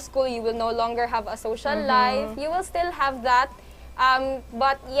enter law school, you will no longer have a social life. You will still have that,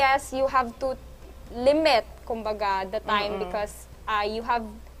 but yes, you have to limit, kumbaga, the time because you have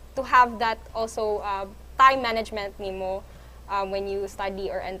to have that also time management nimo when you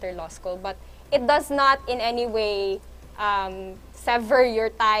study or enter law school. But it does not in any way sever your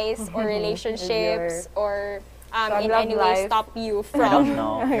ties or relationships or Some in love any way life. stop you I don't from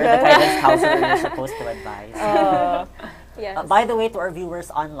know. You're the guidance counselor. You're supposed to advise. yes. By the way, to our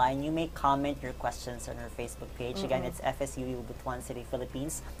viewers online, you may comment your questions on our Facebook page. Again, it's FSU Butuan City,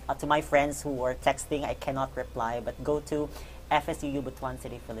 Philippines. To my friends who are texting, I cannot reply, but go to FSU Butuan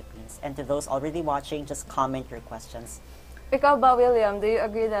City, Philippines. And to those already watching, just comment your questions. Ikaw ba, William, do you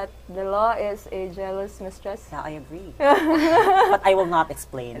agree that the law is a jealous mistress? Yeah, I agree. But I will not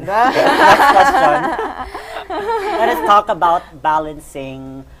explain. Next question. Let us talk about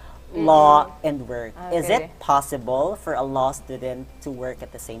balancing law and work. Is it Okay. possible for a law student to work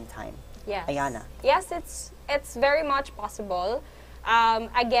at the same time? Yes. Ayana. Yes, it's very much possible.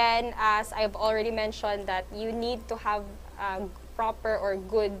 Again, as I've already mentioned, that you need to have proper or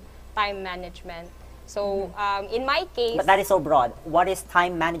good time management. So in my case, But that is so broad. What is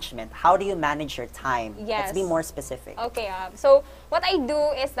time management? How do you manage your time? Let's Yes. be more specific. okay. So what I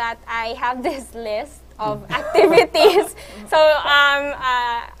do is that I have this list of activities. So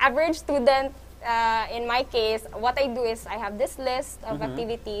average student. In my case, what I do is I have this list of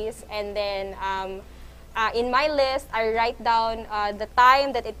activities, and then in my list, I write down the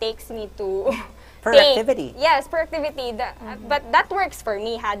time that it takes me to Per take. activity. Yes, per activity. But that works for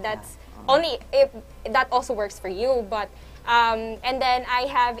me. That's only if that also works for you. But and then I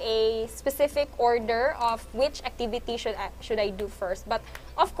have a specific order of which activity should I do first. But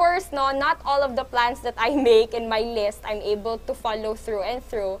of course, no, not all of the plans that I make in my list I'm able to follow through and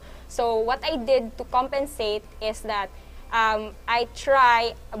through. So what I did to compensate is that I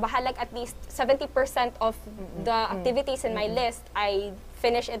try bahalag at least 70% of the activities in my list. I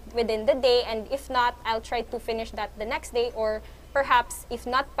finish it within the day, and if not, I'll try to finish that the next day, or perhaps if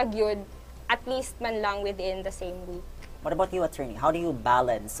not pagyud, at least man lang within the same week. What about you, attorney? How do you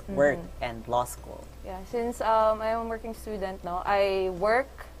balance work and law school? Yeah, since I'm a working student now, I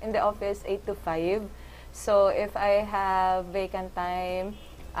work in the office 8 to 5. So if I have vacant time,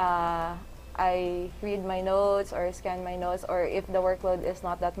 I read my notes or scan my notes, or if the workload is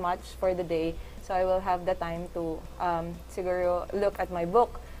not that much for the day, so I will have the time to siguro look at my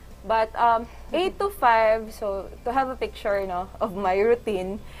book. But 8 to 5, so to have a picture of my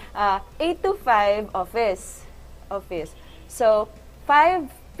routine, 8 to 5 office. So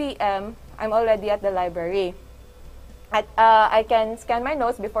 5 p.m. I'm already at the library. I can scan my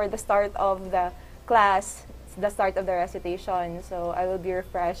notes before the start of the class, the start of the recitation. So I will be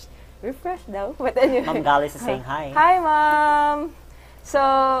refreshed daw. But anyway. Ma'am Galis is saying hi. Hi, Ma'am.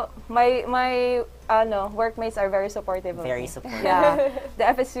 So my workmates are very supportive of Very me. supportive. Yeah, the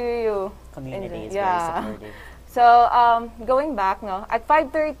FSU Community is yeah. very supportive. So going back, at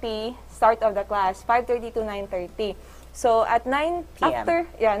 5:30 start of the class, 5:30 to 9:30. So at 9 PM.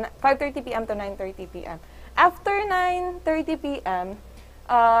 5:30 p.m. to 9:30 p.m. After 9:30 p.m.,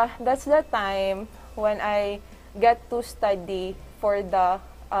 that's the time when I get to study for the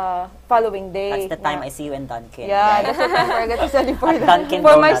following day. That's the time I see you in Dunkin'. Yeah, right? that's the time where I get to study for, Dunkin'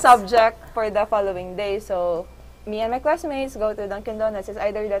 for my Donuts. subject for the following day. So me and my classmates go to Dunkin' Donuts. It's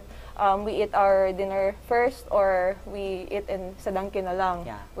either that we eat our dinner first or we eat sa Dunkin' na lang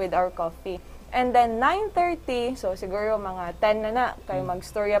Yeah. with our coffee. And then 9:30, so siguro mga 10 na kayo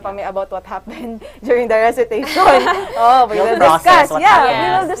mag-storya pa may about what happened during the recitation. We You'll will process discuss. what Yeah, happened. we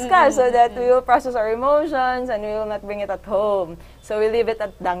will discuss so that we will process our emotions and we will not bring it at home. So we leave it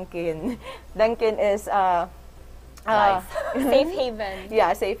at Dunkin'. Dunkin' is Life. Safe haven.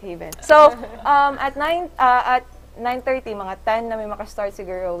 yeah, safe haven. So at 9:30, mga 10 na may makastart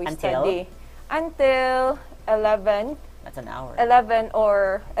siguro we Until? study until 11. That's an hour. 11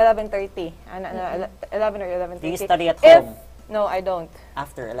 or 11:30. 11 or 11:30. Do you study at If- home No, I don't.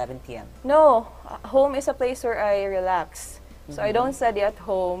 after 11 p.m.? No, home is a place where I relax. So I don't study at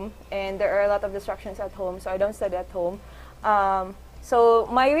home, and there are a lot of distractions at home, so I don't study at home. So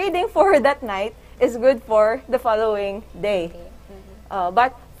my reading for that night is good for the following day.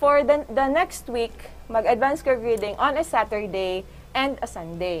 But for the next week, mag-advance curve reading on a Saturday and a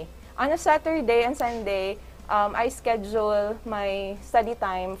Sunday. On a Saturday and Sunday, I schedule my study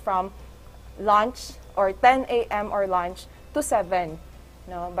time from lunch or 10 a.m. or lunch to 7.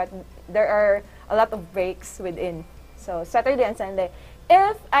 No, but there are a lot of breaks within. So Saturday and Sunday.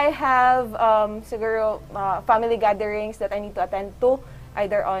 If I have siguro family gatherings that I need to attend to,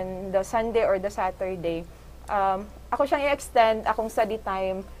 either on the Sunday or the Saturday, ako siyang i-extend akong study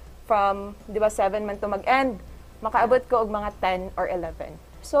time from, di ba, 7 man to mag-end. Makaabot ko og mga 10 or 11.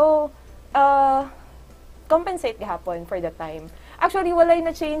 So, compensate gihapon for the time. Actually, walay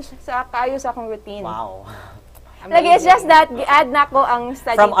na change sa kaayo sa akong routine. Wow. Like, it's just that gi-add na ko ang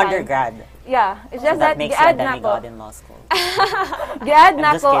study From time. undergrad. Yeah, it's So just that that makes you a gi-add na ko. demigod in law school. Gi-add I'm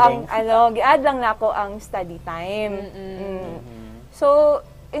na just ko ang kidding. gi-add lang na ko ang study time. So,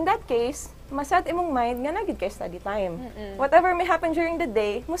 in that case, maset imong mind nga na gid kay study time. Whatever may happen during the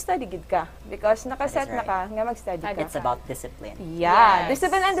day, mo study gid ka because nakaset That is na ka nga mag-study ka. It's about discipline. Yeah, Yes.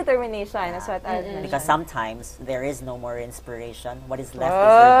 discipline and determination. That's what I mentioned. Because sometimes there is no more inspiration. What is left is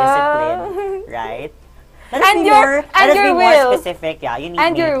your discipline, right? Let us And be your- more, and let us be your more will. specific. Yeah, you need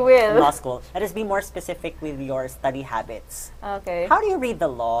And me your will. in law school. Let us be more specific with your study habits. Okay. How do you read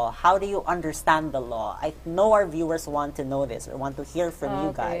the law? How do you understand the law? I know our viewers want to know this or want to hear from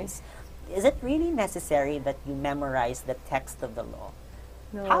you Okay. guys. Is it really necessary that you memorize the text of the law?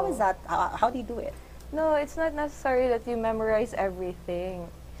 No. How is that? How do you do it? No, it's not necessary that you memorize everything.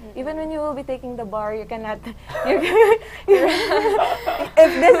 Even when you will be taking the bar, you cannot.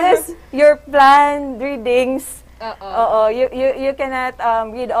 If this is your planned readings, you cannot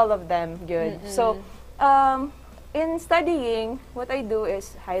read all of them. Good. So, in studying, what I do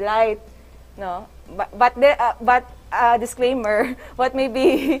is highlight. No, but disclaimer: what may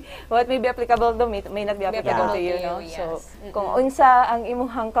be applicable to me may not be applicable to you. No, yes. so kung unsa ang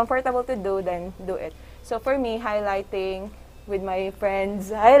imuhang comfortable to do, then do it. So for me, highlighting with my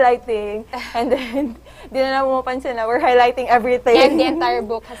friends, and then di na mo mapansin na we're highlighting everything. And the entire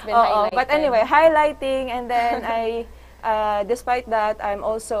book has been highlighted. But anyway, highlighting, and then despite that, I'm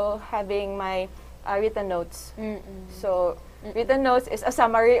also having my written notes. So written notes is a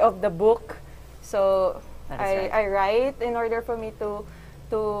summary of the book. So That is right. I write in order for me to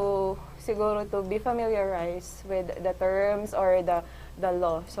siguro to be familiarized with the terms or the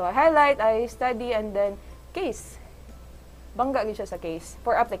law. So I highlight, I study, and then case. Bangga gid siya sa case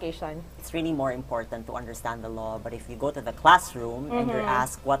for application. It's really more important to understand the law, but if you go to the classroom and you're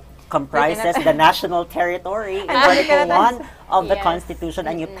asked what comprises the national territory in And Article 1 of the Yes.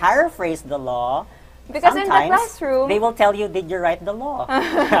 Constitution and you paraphrase the law, Because in the sometimes classroom, they will tell you, did you write the law?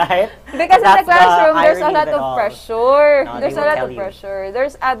 Right? because in the That's classroom, there's a irony lot it of all. pressure. No, There's they a will lot tell of you. pressure.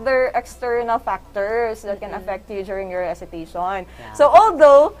 There's other external factors that can affect you during your recitation. Yeah. So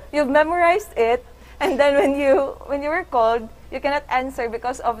although you've memorized it, and then when you were called, you cannot answer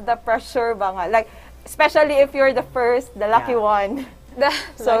because of the pressure ba nga. Like, especially if you're the first, the lucky Yeah. one. The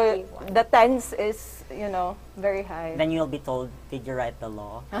So lucky one. the tense is, very high. Then you'll be told, did you write the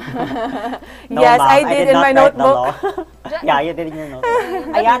law? No, Yes, ma'am, I did in not my write the notebook. law. Yeah, you did in your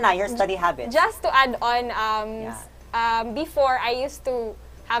notebook. Ayana, your study habits. Just to add on, Yeah. before I used to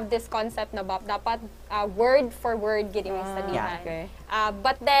have this concept na dapat word for word gini mo studyhan. okay.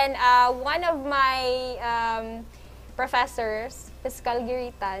 But then one of my professors, Fiscal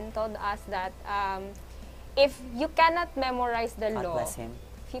Giritan, told us that if you cannot memorize the God law, bless him.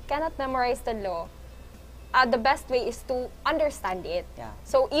 if you cannot memorize the law, the best way is to understand it. Yeah.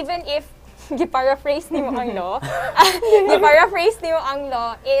 So even if gi-paraphrase nimo ang law, gi-paraphrase nimo ang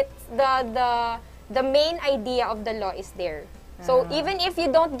law, it's the main idea of the law is there. So even if you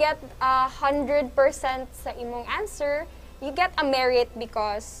don't get 100% sa imong answer, you get a merit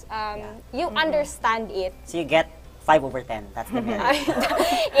because you understand it. So you get 5 over 10. That's the merit.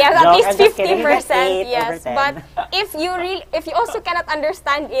 Yes, at Joke, least I'm just kidding. You get 50%. 8 Yes, over 10. but if you also cannot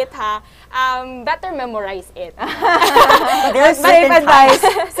understand it, better memorize it. There's Safe certain advice.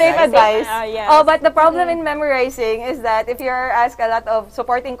 times- Safe Right? advice. Yes. Oh, but the problem in memorizing is that if you're asked a lot of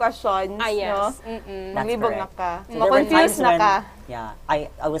supporting questions, Yes. That's malibog na correct. ka. So there were Ma-confuse times na when- ka. Yeah, I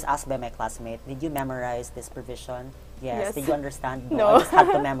was asked by my classmate, did you memorize this provision? Yes. Yes. Did you understand? No. I just had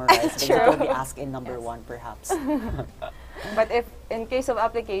to memorize. But you True. could be asked in number 1, perhaps. But if in case of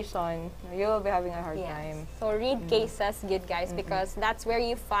application, you will be having a hard Yes. time. So read cases, good guys, because that's where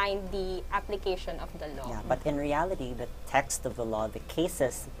you find the application of the law. Yeah, but in reality, the text of the law, the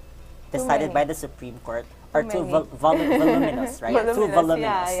cases decided by the Supreme Court are too many. voluminous, right? Too Voluminous,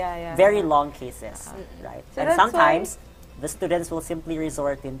 voluminous. yeah. Very long cases, right? So and that's sometimes the students will simply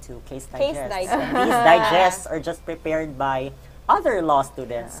resort into case digests. digest. And these digests are just prepared by other law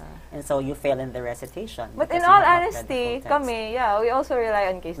students. And so you fail in the recitation. But because in you all have not read the honesty, full text. kami, we also rely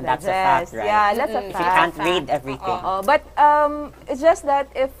on case That's a digest. fact, right? Yeah, that's a If you fact. can't read everything. But it's just that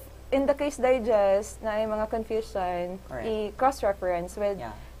if in the case digest na yung mga confusion, Correct. i-cross-reference with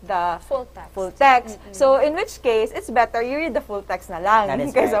Yeah. the Full text. full text. So in which case, it's better you read the full text na lang. That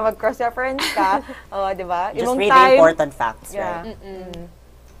is Kaysa right. mag-cross-reference ka. Di ba? Just Imong read the time- important facts, Yeah. right?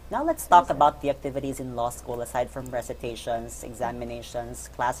 Now let's talk about the activities in law school aside from recitations, examinations,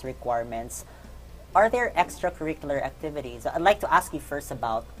 class requirements. Are there extracurricular activities? I'd like to ask you first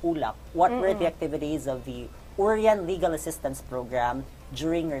about ULAP. What were the activities of the Urian Legal Assistance Program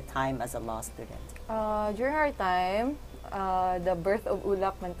during your time as a law student? During our time, the birth of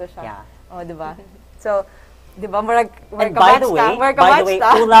ULAP man to siya. Yeah. Di ba? So, di ba, marag And by the way,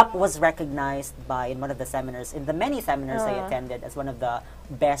 ta. ULAP was recognized in one of the seminars, in the many seminars I attended, as one of the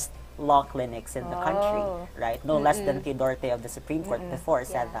best law clinics in the country, right? No less than Theodorte of the Supreme Court before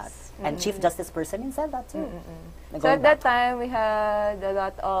said that. And Chief Justice Persimin said that too. So at that time, we had a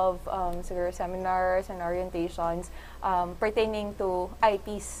lot of siguro seminars and orientations pertaining to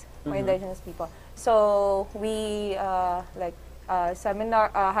IPs, or indigenous people. So we seminar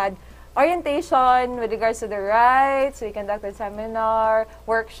had orientation with regards to their rights. We conducted seminar,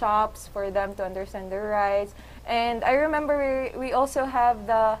 workshops for them to understand their rights. And I remember we also have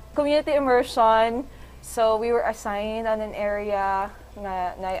the community immersion. So we were assigned on an area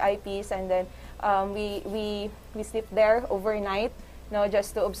na IPs, and then we sleep there overnight,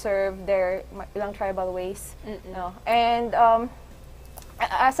 just to observe their ilang tribal ways. And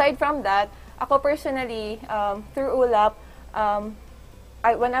aside from that, ako personally, through ULAP,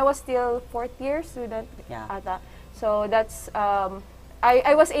 when I was still 4th year student, ata, so that's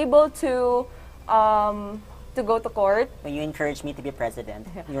I was able to go to court. When you encouraged me to be president,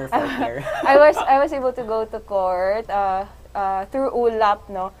 you were 4th year. I was able to go to court through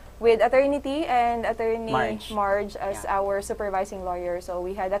ULAP, with Attorney T and Attorney Marge as our supervising lawyer. So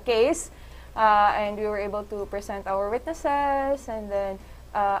we had a case, and we were able to present our witnesses, and then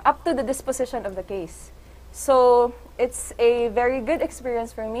up to the disposition of the case. So it's a very good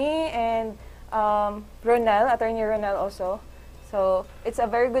experience for me and Attorney Ronel also. So it's a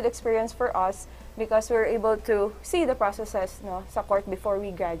very good experience for us because we're able to see the processes sa court before we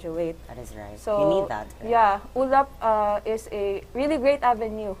graduate. That is right. So, you need that. Right? Yeah, ULAP is a really great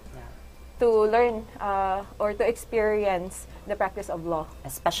avenue to learn or to experience the practice of law.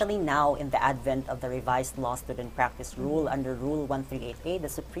 Especially now in the advent of the revised law student practice rule under Rule 138A, the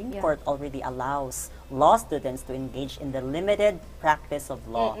Supreme Court already allows law students to engage in the limited practice of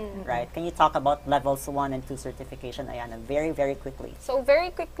law, right? Can you talk about levels 1 and 2 certification, Ayana, very, very quickly? So very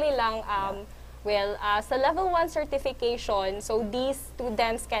quickly lang, well, sa level 1 certification, so these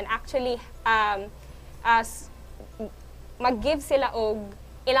students can actually mag-give sila og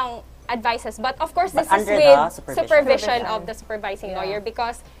ilang advices. But of course, this is with supervision of the supervising lawyer,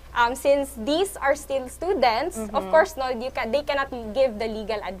 because since these are still students, of course, no, they cannot give the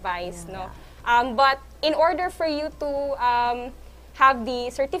legal advice, no. But in order for you to have the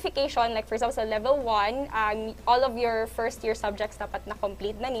certification, like for example, sa level 1, all of your first year subjects dapat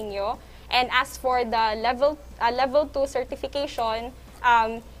na-complete na ninyo. And as for the level 2 certification,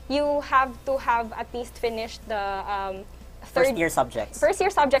 you have to have at least finished the first year subjects. First year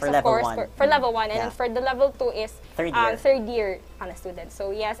subjects, of course, for level 1. And then for the level 2 is third year student.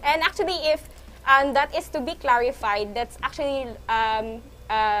 So yes, and actually if that is to be clarified, that's actually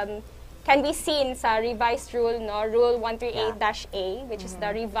can be seen sa revised rule, no, Rule 138-A, which is the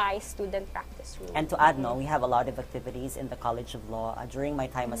revised student practice rule. And to add, no, we have a lot of activities in the College of Law. During my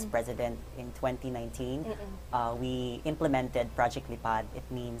time as president in 2019, we implemented Project Lipad. It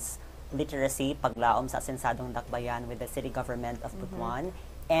means literacy, paglaom sa asensadong dakbayan with the city government of Butuan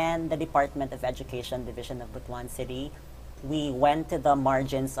and the Department of Education Division of Butuan City. We went to the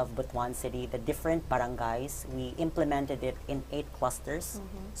margins of Butuan City, the different barangays. We implemented it in 8 clusters.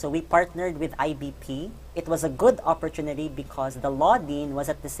 So we partnered with IBP. It was a good opportunity because the law dean was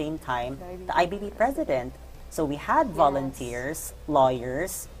at the same time the IBP president. So we had volunteers,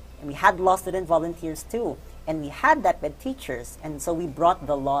 lawyers, and we had law student volunteers too. And we had that with teachers. And so we brought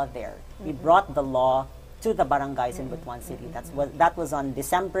the law there. We brought the law to the barangays in Butuan City. That was on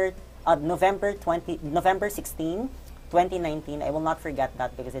November 16, 2019. I will not forget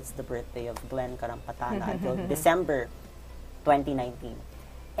that because it's the birthday of Glenn Karampatana until December 2019.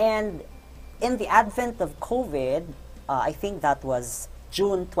 And in the advent of COVID, I think that was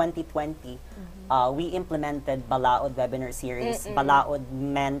June 2020, we implemented Balaod webinar series. Balaod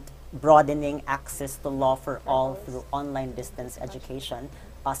meant broadening access to law for all through online distance education.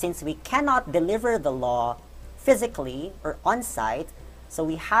 Since we cannot deliver the law physically or on-site, so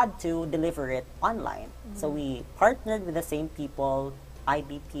we had to deliver it online. So we partnered with the same people,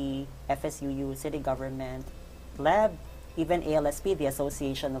 IBP, FSUU, city government, LEB, even ALSP, the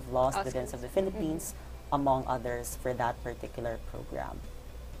Association of Law Students of the Philippines, among others, for that particular program.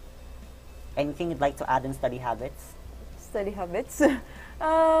 Anything you'd like to add on study habits? Study habits?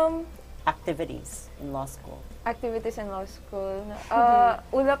 Activities in law school. Activities in law school.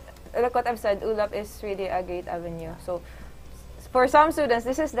 ULAP, like what I've said, ULAP is really a great avenue. So for some students,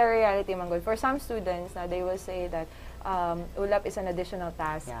 this is the reality, Manggol. For some students, they will say that ULAP is an additional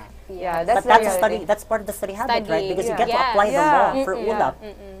task. That's a study. That's part of the study habit, right? Because you get to apply the law for ULAP,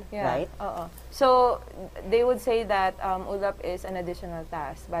 right? So they would say that ULAP is an additional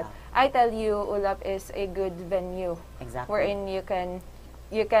task, but I tell you, ULAP is a good venue wherein you can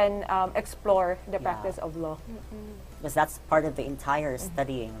explore the practice of law. Because that's part of the entire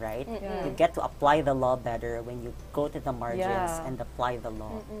studying, right? You get to apply the law better when you go to the margins and apply the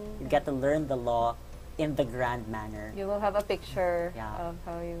law. You get to learn the law in the grand manner. You will have a picture of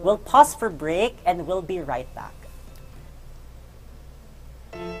how you... We'll pause for break and we'll be right back.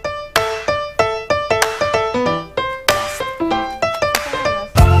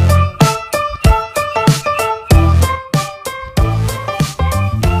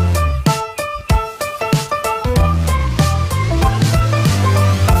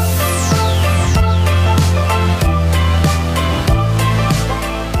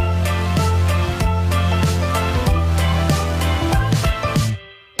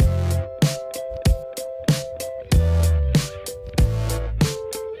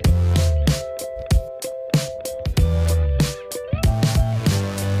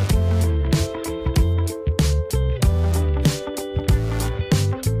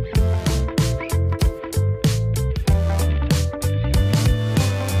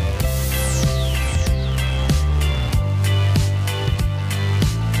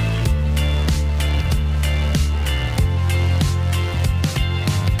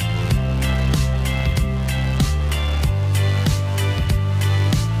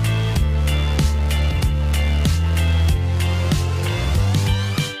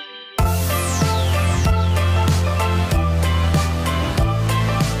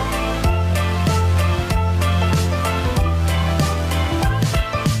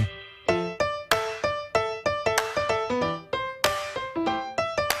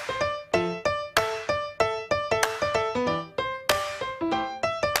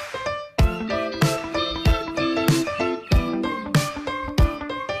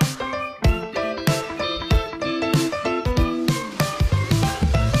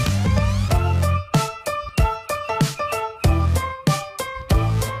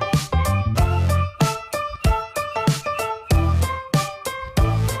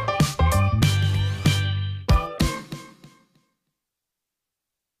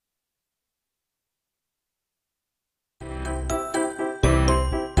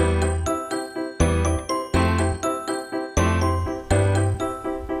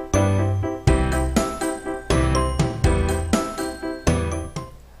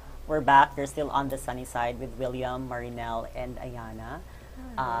 We're back. You're still on the sunny side with William, Marinel, and Ayana.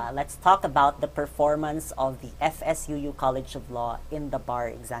 Let's talk about the performance of the FSUU College of Law in the bar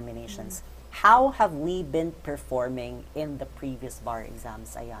examinations. How have we been performing in the previous bar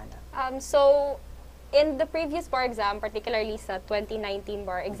exams, Ayana? So, in the previous bar exam, particularly sa 2019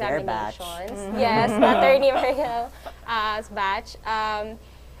 bar Their batch. examinations, yes, Attorney Mariel's batch,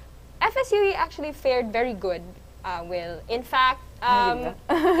 FSUE actually fared very good, Will. In fact, in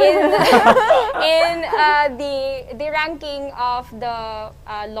the ranking of the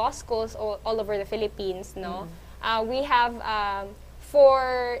law schools all over the Philippines, no, we have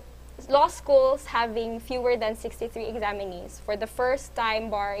for law schools having fewer than 63 examinees. For the first-time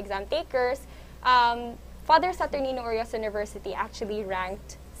bar exam takers, Father Saturnino Urias University actually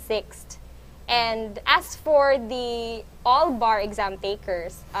ranked 6th. And as for the all bar exam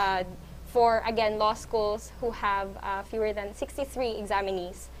takers, for again law schools who have fewer than 63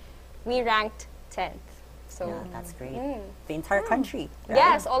 examinees, we ranked 10th. So Yeah, that's great. The entire country. Right?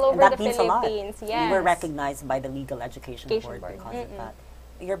 Yes, all over And that the means a lot. Philippines, We were yes. recognized by the Legal Education Education Board Board. because of that.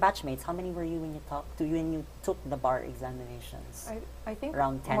 Your batchmates, how many were you when you took the bar examinations? I think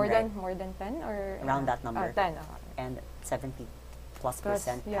Around 10, more right? than 10 or Around that number. 10, And 70+%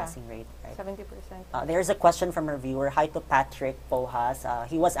 yeah. passing rate, right? 70%. There's a question from our viewer. Hi to Patrick Pojas.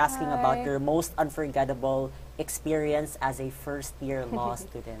 He was asking about Hi. your most unforgettable experience as a first-year law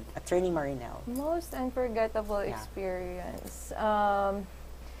student. Attorney Marinel. Most unforgettable Yeah. experience.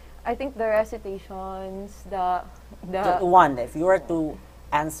 I think the recitations, the One, if you were to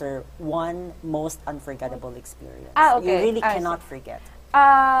answer one most unforgettable experience, Ah, okay. you really Ah, cannot forget.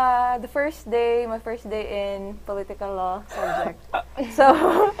 the first day, my first day in political law subject. So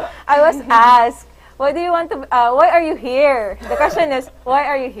I was asked, "Why do you want to? Why are you here?" The question is, "Why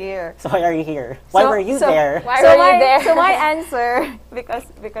are you here?" So why are you here? Why were you there? Why were you there? So my answer,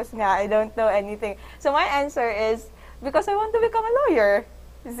 because nga, I don't know anything. So my answer is because I want to become a lawyer.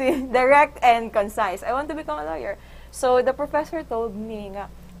 See, direct and concise. I want to become a lawyer. So the professor told me nga,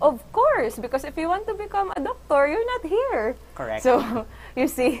 of course, because if you want to become a doctor, you're not here. Correct. So you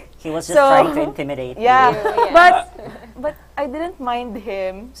see, He was just trying to intimidate yeah, you. Yes. but I didn't mind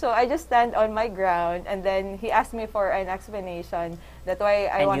him. So I just stand on my ground, and then he asked me for an explanation that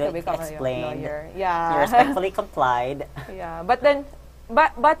why I And want you to become a explained. lawyer. You Yeah. respectfully complied. Yeah, but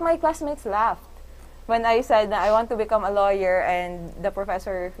my classmates laughed when I said that I want to become a lawyer, and the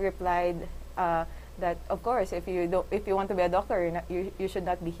professor replied that of course if you want to be a doctor, you should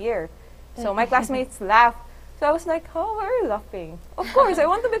not be here. So my classmates laughed. So I was like, "Oh, why are you laughing? Of course, I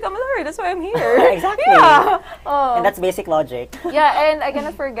want to become a lawyer. That's why I'm here." Exactly. Yeah. Oh. And that's basic logic. Yeah, and I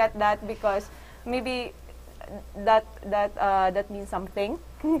cannot forget that because maybe that means something.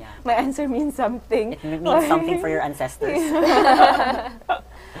 Yeah. My answer means something. It means something for your ancestors.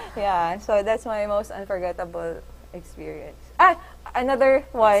 Yeah, so that's my most unforgettable experience. Another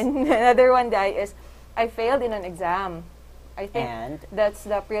one, guy, is I failed in an exam. I think And? that's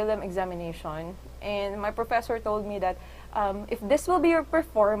the prelim examination. And my professor told me that if this will be your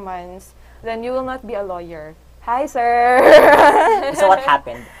performance, then you will not be a lawyer. Hi, sir. So what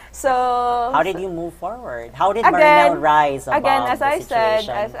happened? So How did you move forward? How did Again- Marinel rise above again, as the I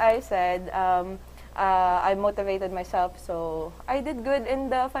situation? said, I motivated myself, so I did good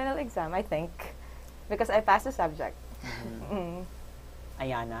in the final exam, I think, because I passed the subject.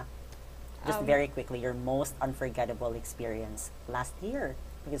 Ayana, just very quickly, your most unforgettable experience last year,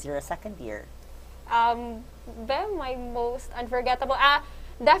 because you're a second year. My most unforgettable,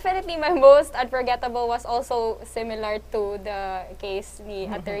 definitely my most unforgettable was also similar to the case ni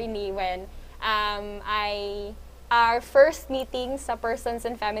attorney when our first meeting sa persons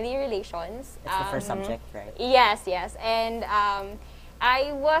and family relations. It's the first subject, right? Yes, yes. And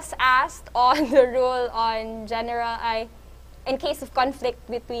I was asked on the rule on in case of conflict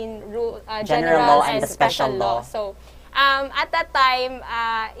between general law and and the special law. So at that time,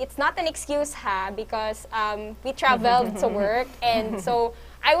 it's not an excuse because we traveled to work, and so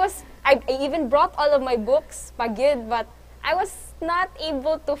I even brought all of my books, pagyud, but I was not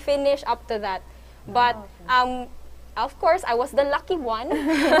able to finish up to that. But of course, I was the lucky one.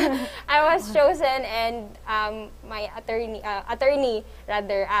 I was chosen, and my attorney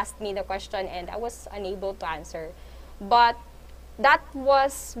rather asked me the question, and I was unable to answer. But that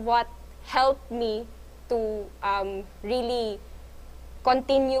was what helped me to really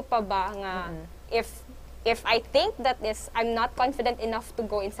continue pa ba nga if I think that I'm not confident enough to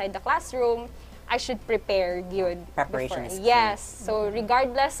go inside the classroom, I should prepare good. Preparation before. is key. Yes. So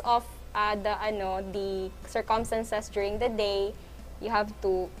regardless of the circumstances during the day, you have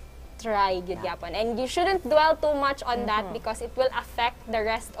to try gyud gyapon. And you shouldn't dwell too much on that because it will affect the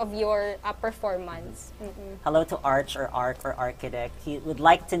rest of your performance. Hello to Arch or Arc or Architect. He would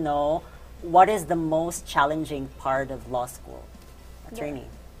like to know, what is the most challenging part of law school? Attorney.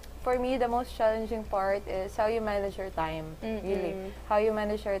 For me, the most challenging part is how you manage your time, really. How you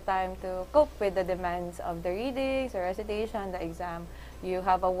manage your time to cope with the demands of the readings, the recitation, the exam. You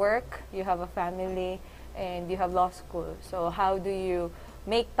have a work, you have a family, and you have law school. So how do you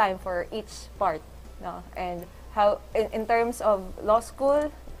make time for each part? No? And how, in terms of law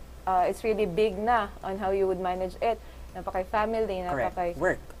school, it's really big na on how you would manage it. Napakay family, napakay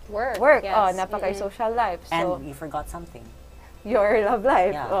Work. work, yes. napakay social life. So And you forgot something. your love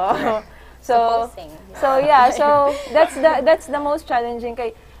life. Yeah, Oh. correct. So Supposing. so yeah, so that's the most challenging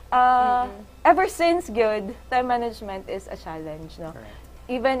kay ever since good time management is a challenge, no. Correct.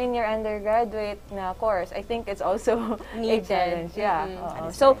 Even in your undergraduate na course, I think it's also a Needed. challenge. Yeah.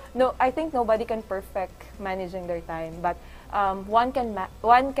 That is So correct. no, I think nobody can perfect managing their time, but one can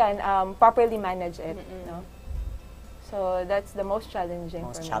properly manage it. No. So that's the most challenging.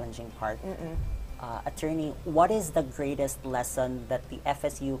 Most for me. challenging part. Attorney, what is the greatest lesson that the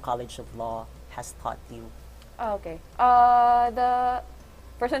FSU College of Law has taught you? Okay. The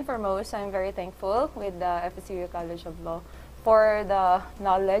first and foremost, I'm very thankful with the FSU College of Law for the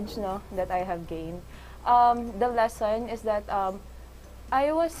knowledge, no, that I have gained. The lesson is that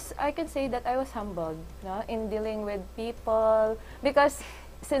I can say that I was humbled, no, in dealing with people, because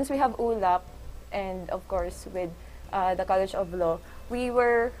since we have ULAP and of course with the College of Law, we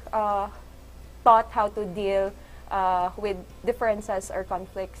were taught how to deal with differences or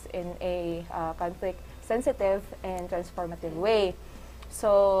conflicts in a conflict-sensitive and transformative way.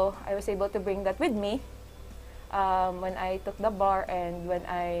 So I was able to bring that with me when I took the bar and when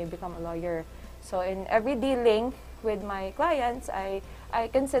I become a lawyer. So in every dealing with my clients, I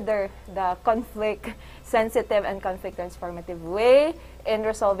consider the conflict-sensitive and conflict-transformative way in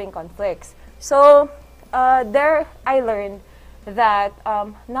resolving conflicts. So there I learned that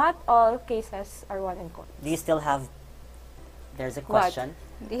not all cases are won in court. Do you still have, there's a question.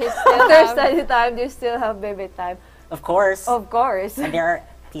 Do you still There's have- study time, you still have baby time. Of course. Of course. And there are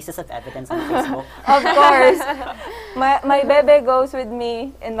pieces of evidence on Facebook. Of course. My baby goes with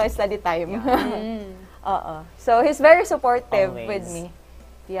me in my study time. So he's very supportive Always. with me.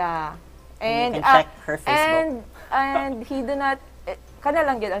 Yeah. And you can check her Facebook. And he do not kana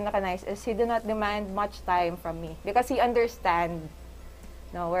lang yun ang naka-nice is he do not demand much time from me because he understand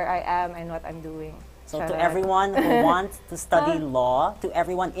where I am and what I'm doing. So to Charot. everyone who wants to study law, to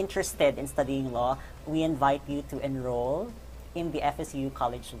everyone interested in studying law, we invite you to enroll in the FSU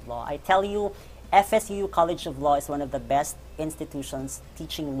College of Law. I tell you, FSU College of Law is one of the best institutions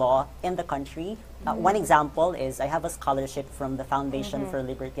teaching law in the country. One example is I have a scholarship from the Foundation for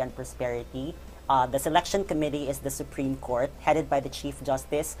Liberty and Prosperity. The selection committee is the Supreme Court, headed by the Chief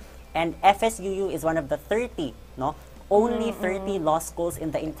Justice, and FSUU is one of the 30, only 30 law schools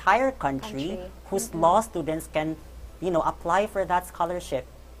in the entire country whose law students can, apply for that scholarship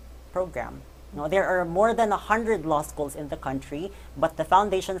program. There are more than 100 law schools in the country, but the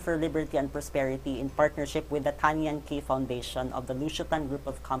Foundation for Liberty and Prosperity, in partnership with the Tanyan K Foundation of the Lusitan Group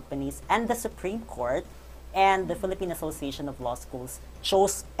of Companies and the Supreme Court and the Philippine Association of Law Schools,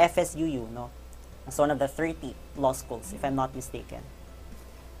 chose FSUU, as one of the 30 law schools, if I'm not mistaken.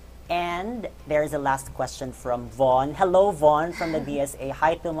 And there's a last question from Vaughn. Hello, Vaughn from the DSA.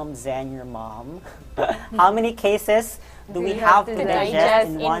 Hi to Ma'am Zen, your mom. How many cases do we have to digest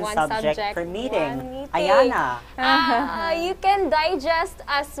in one subject per meeting? Ayana. You can digest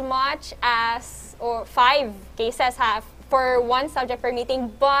as much as, or 5 cases for one subject per meeting,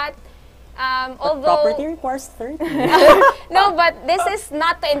 but although Property requires 30. no, but this is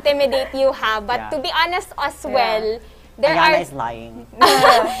not to intimidate you, but Yeah. to be honest as well, there Ayana are is lying.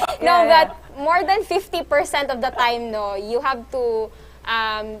 but more than 50% of the time, you have to.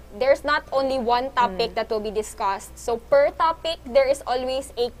 There's not only one topic that will be discussed. So per topic, there is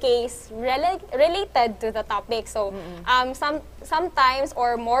always a case related to the topic. So sometimes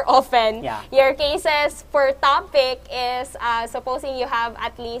or more often, your cases per topic is supposing you have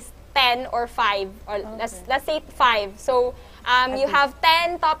at least 10 or 5, or let's say 5. So you have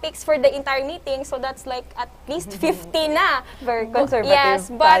 10 topics for the entire meeting, so that's like at least 50 na. Very conservative. Yes,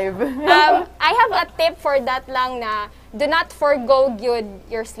 but 5. I have a tip for that lang na do not forgo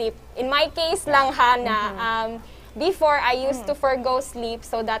your sleep. In my case lang before I used to forgo sleep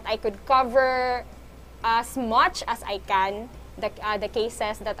so that I could cover as much as I can the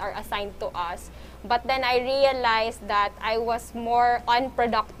cases that are assigned to us. But then I realized that I was more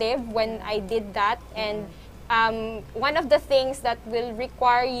unproductive when I did that, and one of the things that will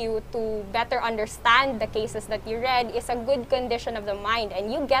require you to better understand the cases that you read is a good condition of the mind,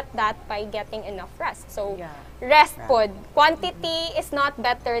 and you get that by getting enough rest. So, Yeah. rest pod. Quantity is not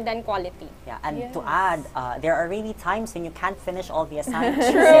better than quality. Yeah, and Yes. to add, there are really times when you can't finish all the assignments.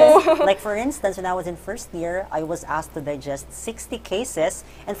 Like for instance, when I was in first year, I was asked to digest 60 cases,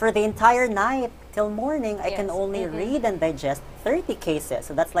 and for the entire night till morning, I can Yes. only read and digest 30 cases.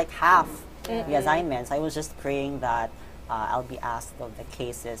 So that's like half the assignments. I was just praying that I'll be asked of the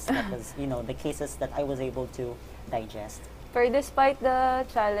cases that was, the cases that I was able to digest. But despite the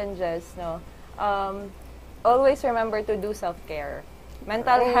challenges, no, always remember to do self-care.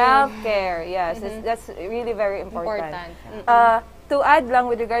 Mental health care, yes, that's really very important. To add lang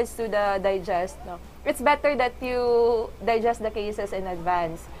with regards to the digest, no, it's better that you digest the cases in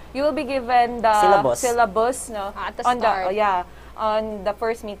advance. You will be given the syllabus no, At the on start. on the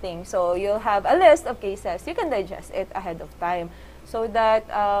first meeting. So you'll have a list of cases. You can digest it ahead of time so that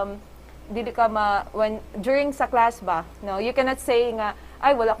dili ka when during sa class ba, no, you cannot say nga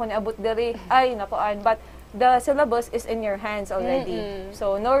ay wala ko naabot diri, ay nakuan, but the syllabus is in your hands already.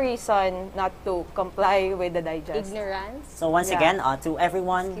 So no reason not to comply with the digest. Ignorance. So once Yeah. again, to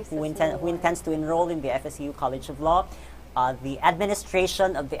everyone Excuses who no one. intends to enroll in the FSU College of Law, the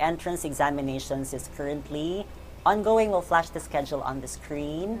administration of the entrance examinations is currently ongoing. We'll flash the schedule on the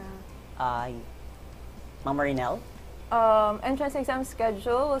screen. Ma'am Marinel? Entrance exam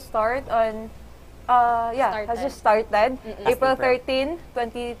schedule will start on has just started April April. 13,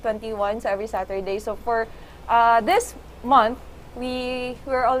 2021, so every Saturday. So for this month,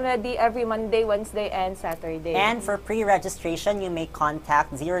 we're already every Monday, Wednesday, and Saturday. And for pre-registration, you may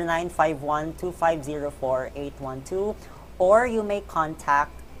contact 0951-2504-812, or you may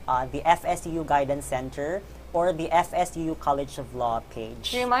contact the FSU Guidance Center or the FSU College of Law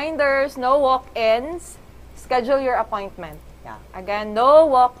page. Reminders, no walk-ins. Schedule your appointment. Yeah. Again, no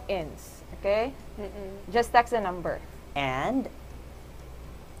walk-ins. Okay? Just text the number. And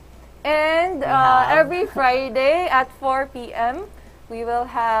And every Friday at 4 p.m., we will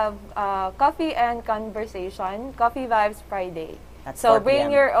have coffee and conversation, Coffee Vibes Friday. That's So 4 bring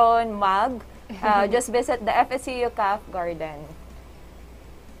p.m. your own mug. Just visit the FSCU CAF Garden.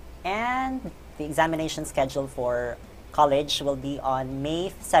 And the examination schedule for college will be on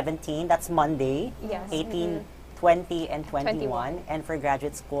May 17, that's Monday, Yes. 18, 20, and 21. 21. And for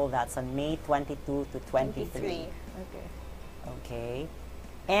graduate school, that's on May 22 to 23. 23. Okay. Okay.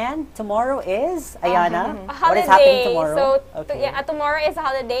 And tomorrow is, Ayana, A what is happening holiday. tomorrow? So, tomorrow is a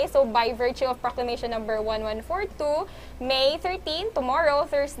holiday. So, by virtue of Proclamation Number 1142, May 13, tomorrow,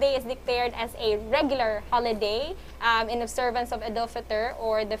 Thursday, is declared as a regular holiday in observance of Eid al-Fitr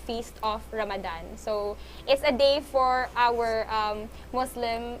or the Feast of Ramadan. So, it's a day for our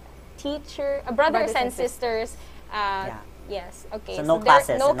Muslim brothers and sisters. Yes, okay. So no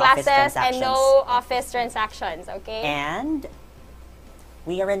classes no and office classes and transactions. no office transactions, okay? And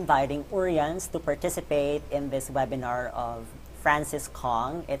we are inviting Urians to participate in this webinar of Francis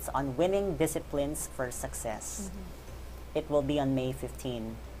Kong. It's on winning disciplines for success. It will be on May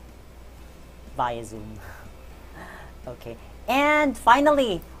 15 via Zoom. Okay. And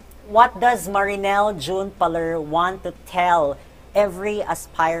finally, what does Marinel June Paler want to tell every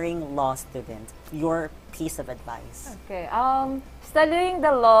aspiring law student? Your piece of advice. Okay. Studying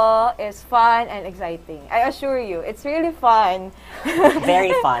the law is fun and exciting. I assure you, it's really fun.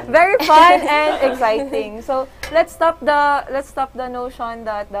 Very fun. Very fun and exciting. So let's stop the notion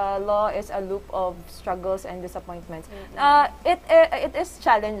that the law is a loop of struggles and disappointments. It is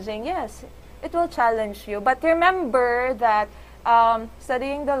challenging. Yes, it will challenge you. But remember that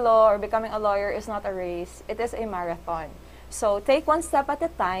studying the law or becoming a lawyer is not a race. It is a marathon. So take one step at a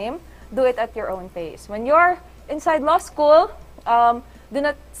time. Do it at your own pace. When you're inside law school, do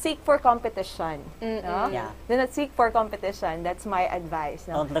not seek for competition. No? Yeah. Do not seek for competition. That's my advice.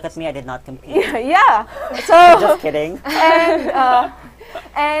 No? Don't look at me, I did not compete. Yeah. So Just kidding.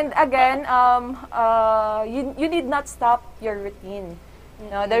 and again, you need not stop your routine.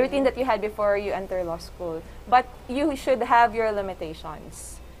 No, the routine that you had before you enter law school. But you should have your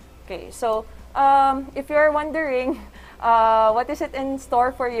limitations. Okay, so if you're wondering what is it in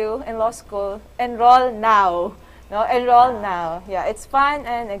store for you in law school, enroll now. No, enroll now. Yeah, it's fun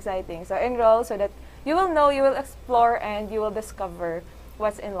and exciting. So enroll so that you will know, you will explore, and you will discover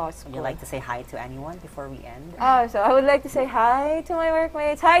what's in law school. Would you like to say hi to anyone before we end? So I would like to say hi to my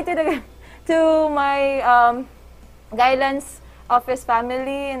workmates, hi to my guidance office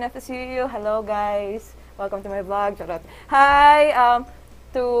family in FSU. Hello guys, welcome to my vlog. Charot. Hi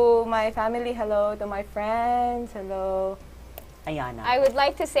to my family. Hello to my friends. Hello. Ayana. I would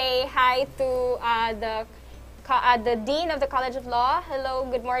like to say hi to the the Dean of the College of Law. Hello,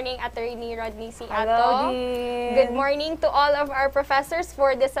 good morning, Attorney Rodney C. Hello, Ato. Dean. Good morning to all of our professors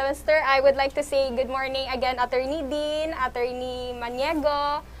for this semester. I would like to say good morning again, Attorney Dean, Attorney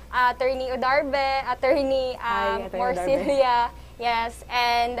Maniego, Attorney Udarbe, Attorney Hi, Attorney Morcilia. Yes,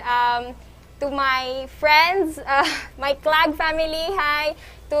 and to my friends, my CLAG family, hi.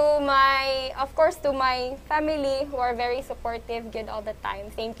 Of course, to my family who are very supportive, good all the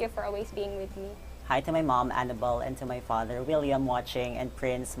time. Thank you for always being with me. Hi to my mom, Annabelle, and to my father, William, watching, and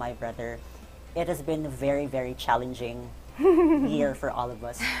Prince, my brother. It has been a very, very challenging year for all of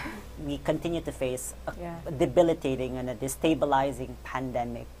us. We continue to face a debilitating and a destabilizing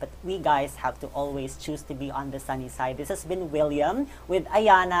pandemic, but we guys have to always choose to be on the sunny side. This has been William with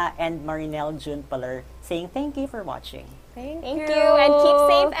Ayana and Marinelle June Paler saying thank you for watching. Thank Thank you, and keep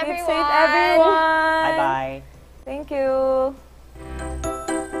safe,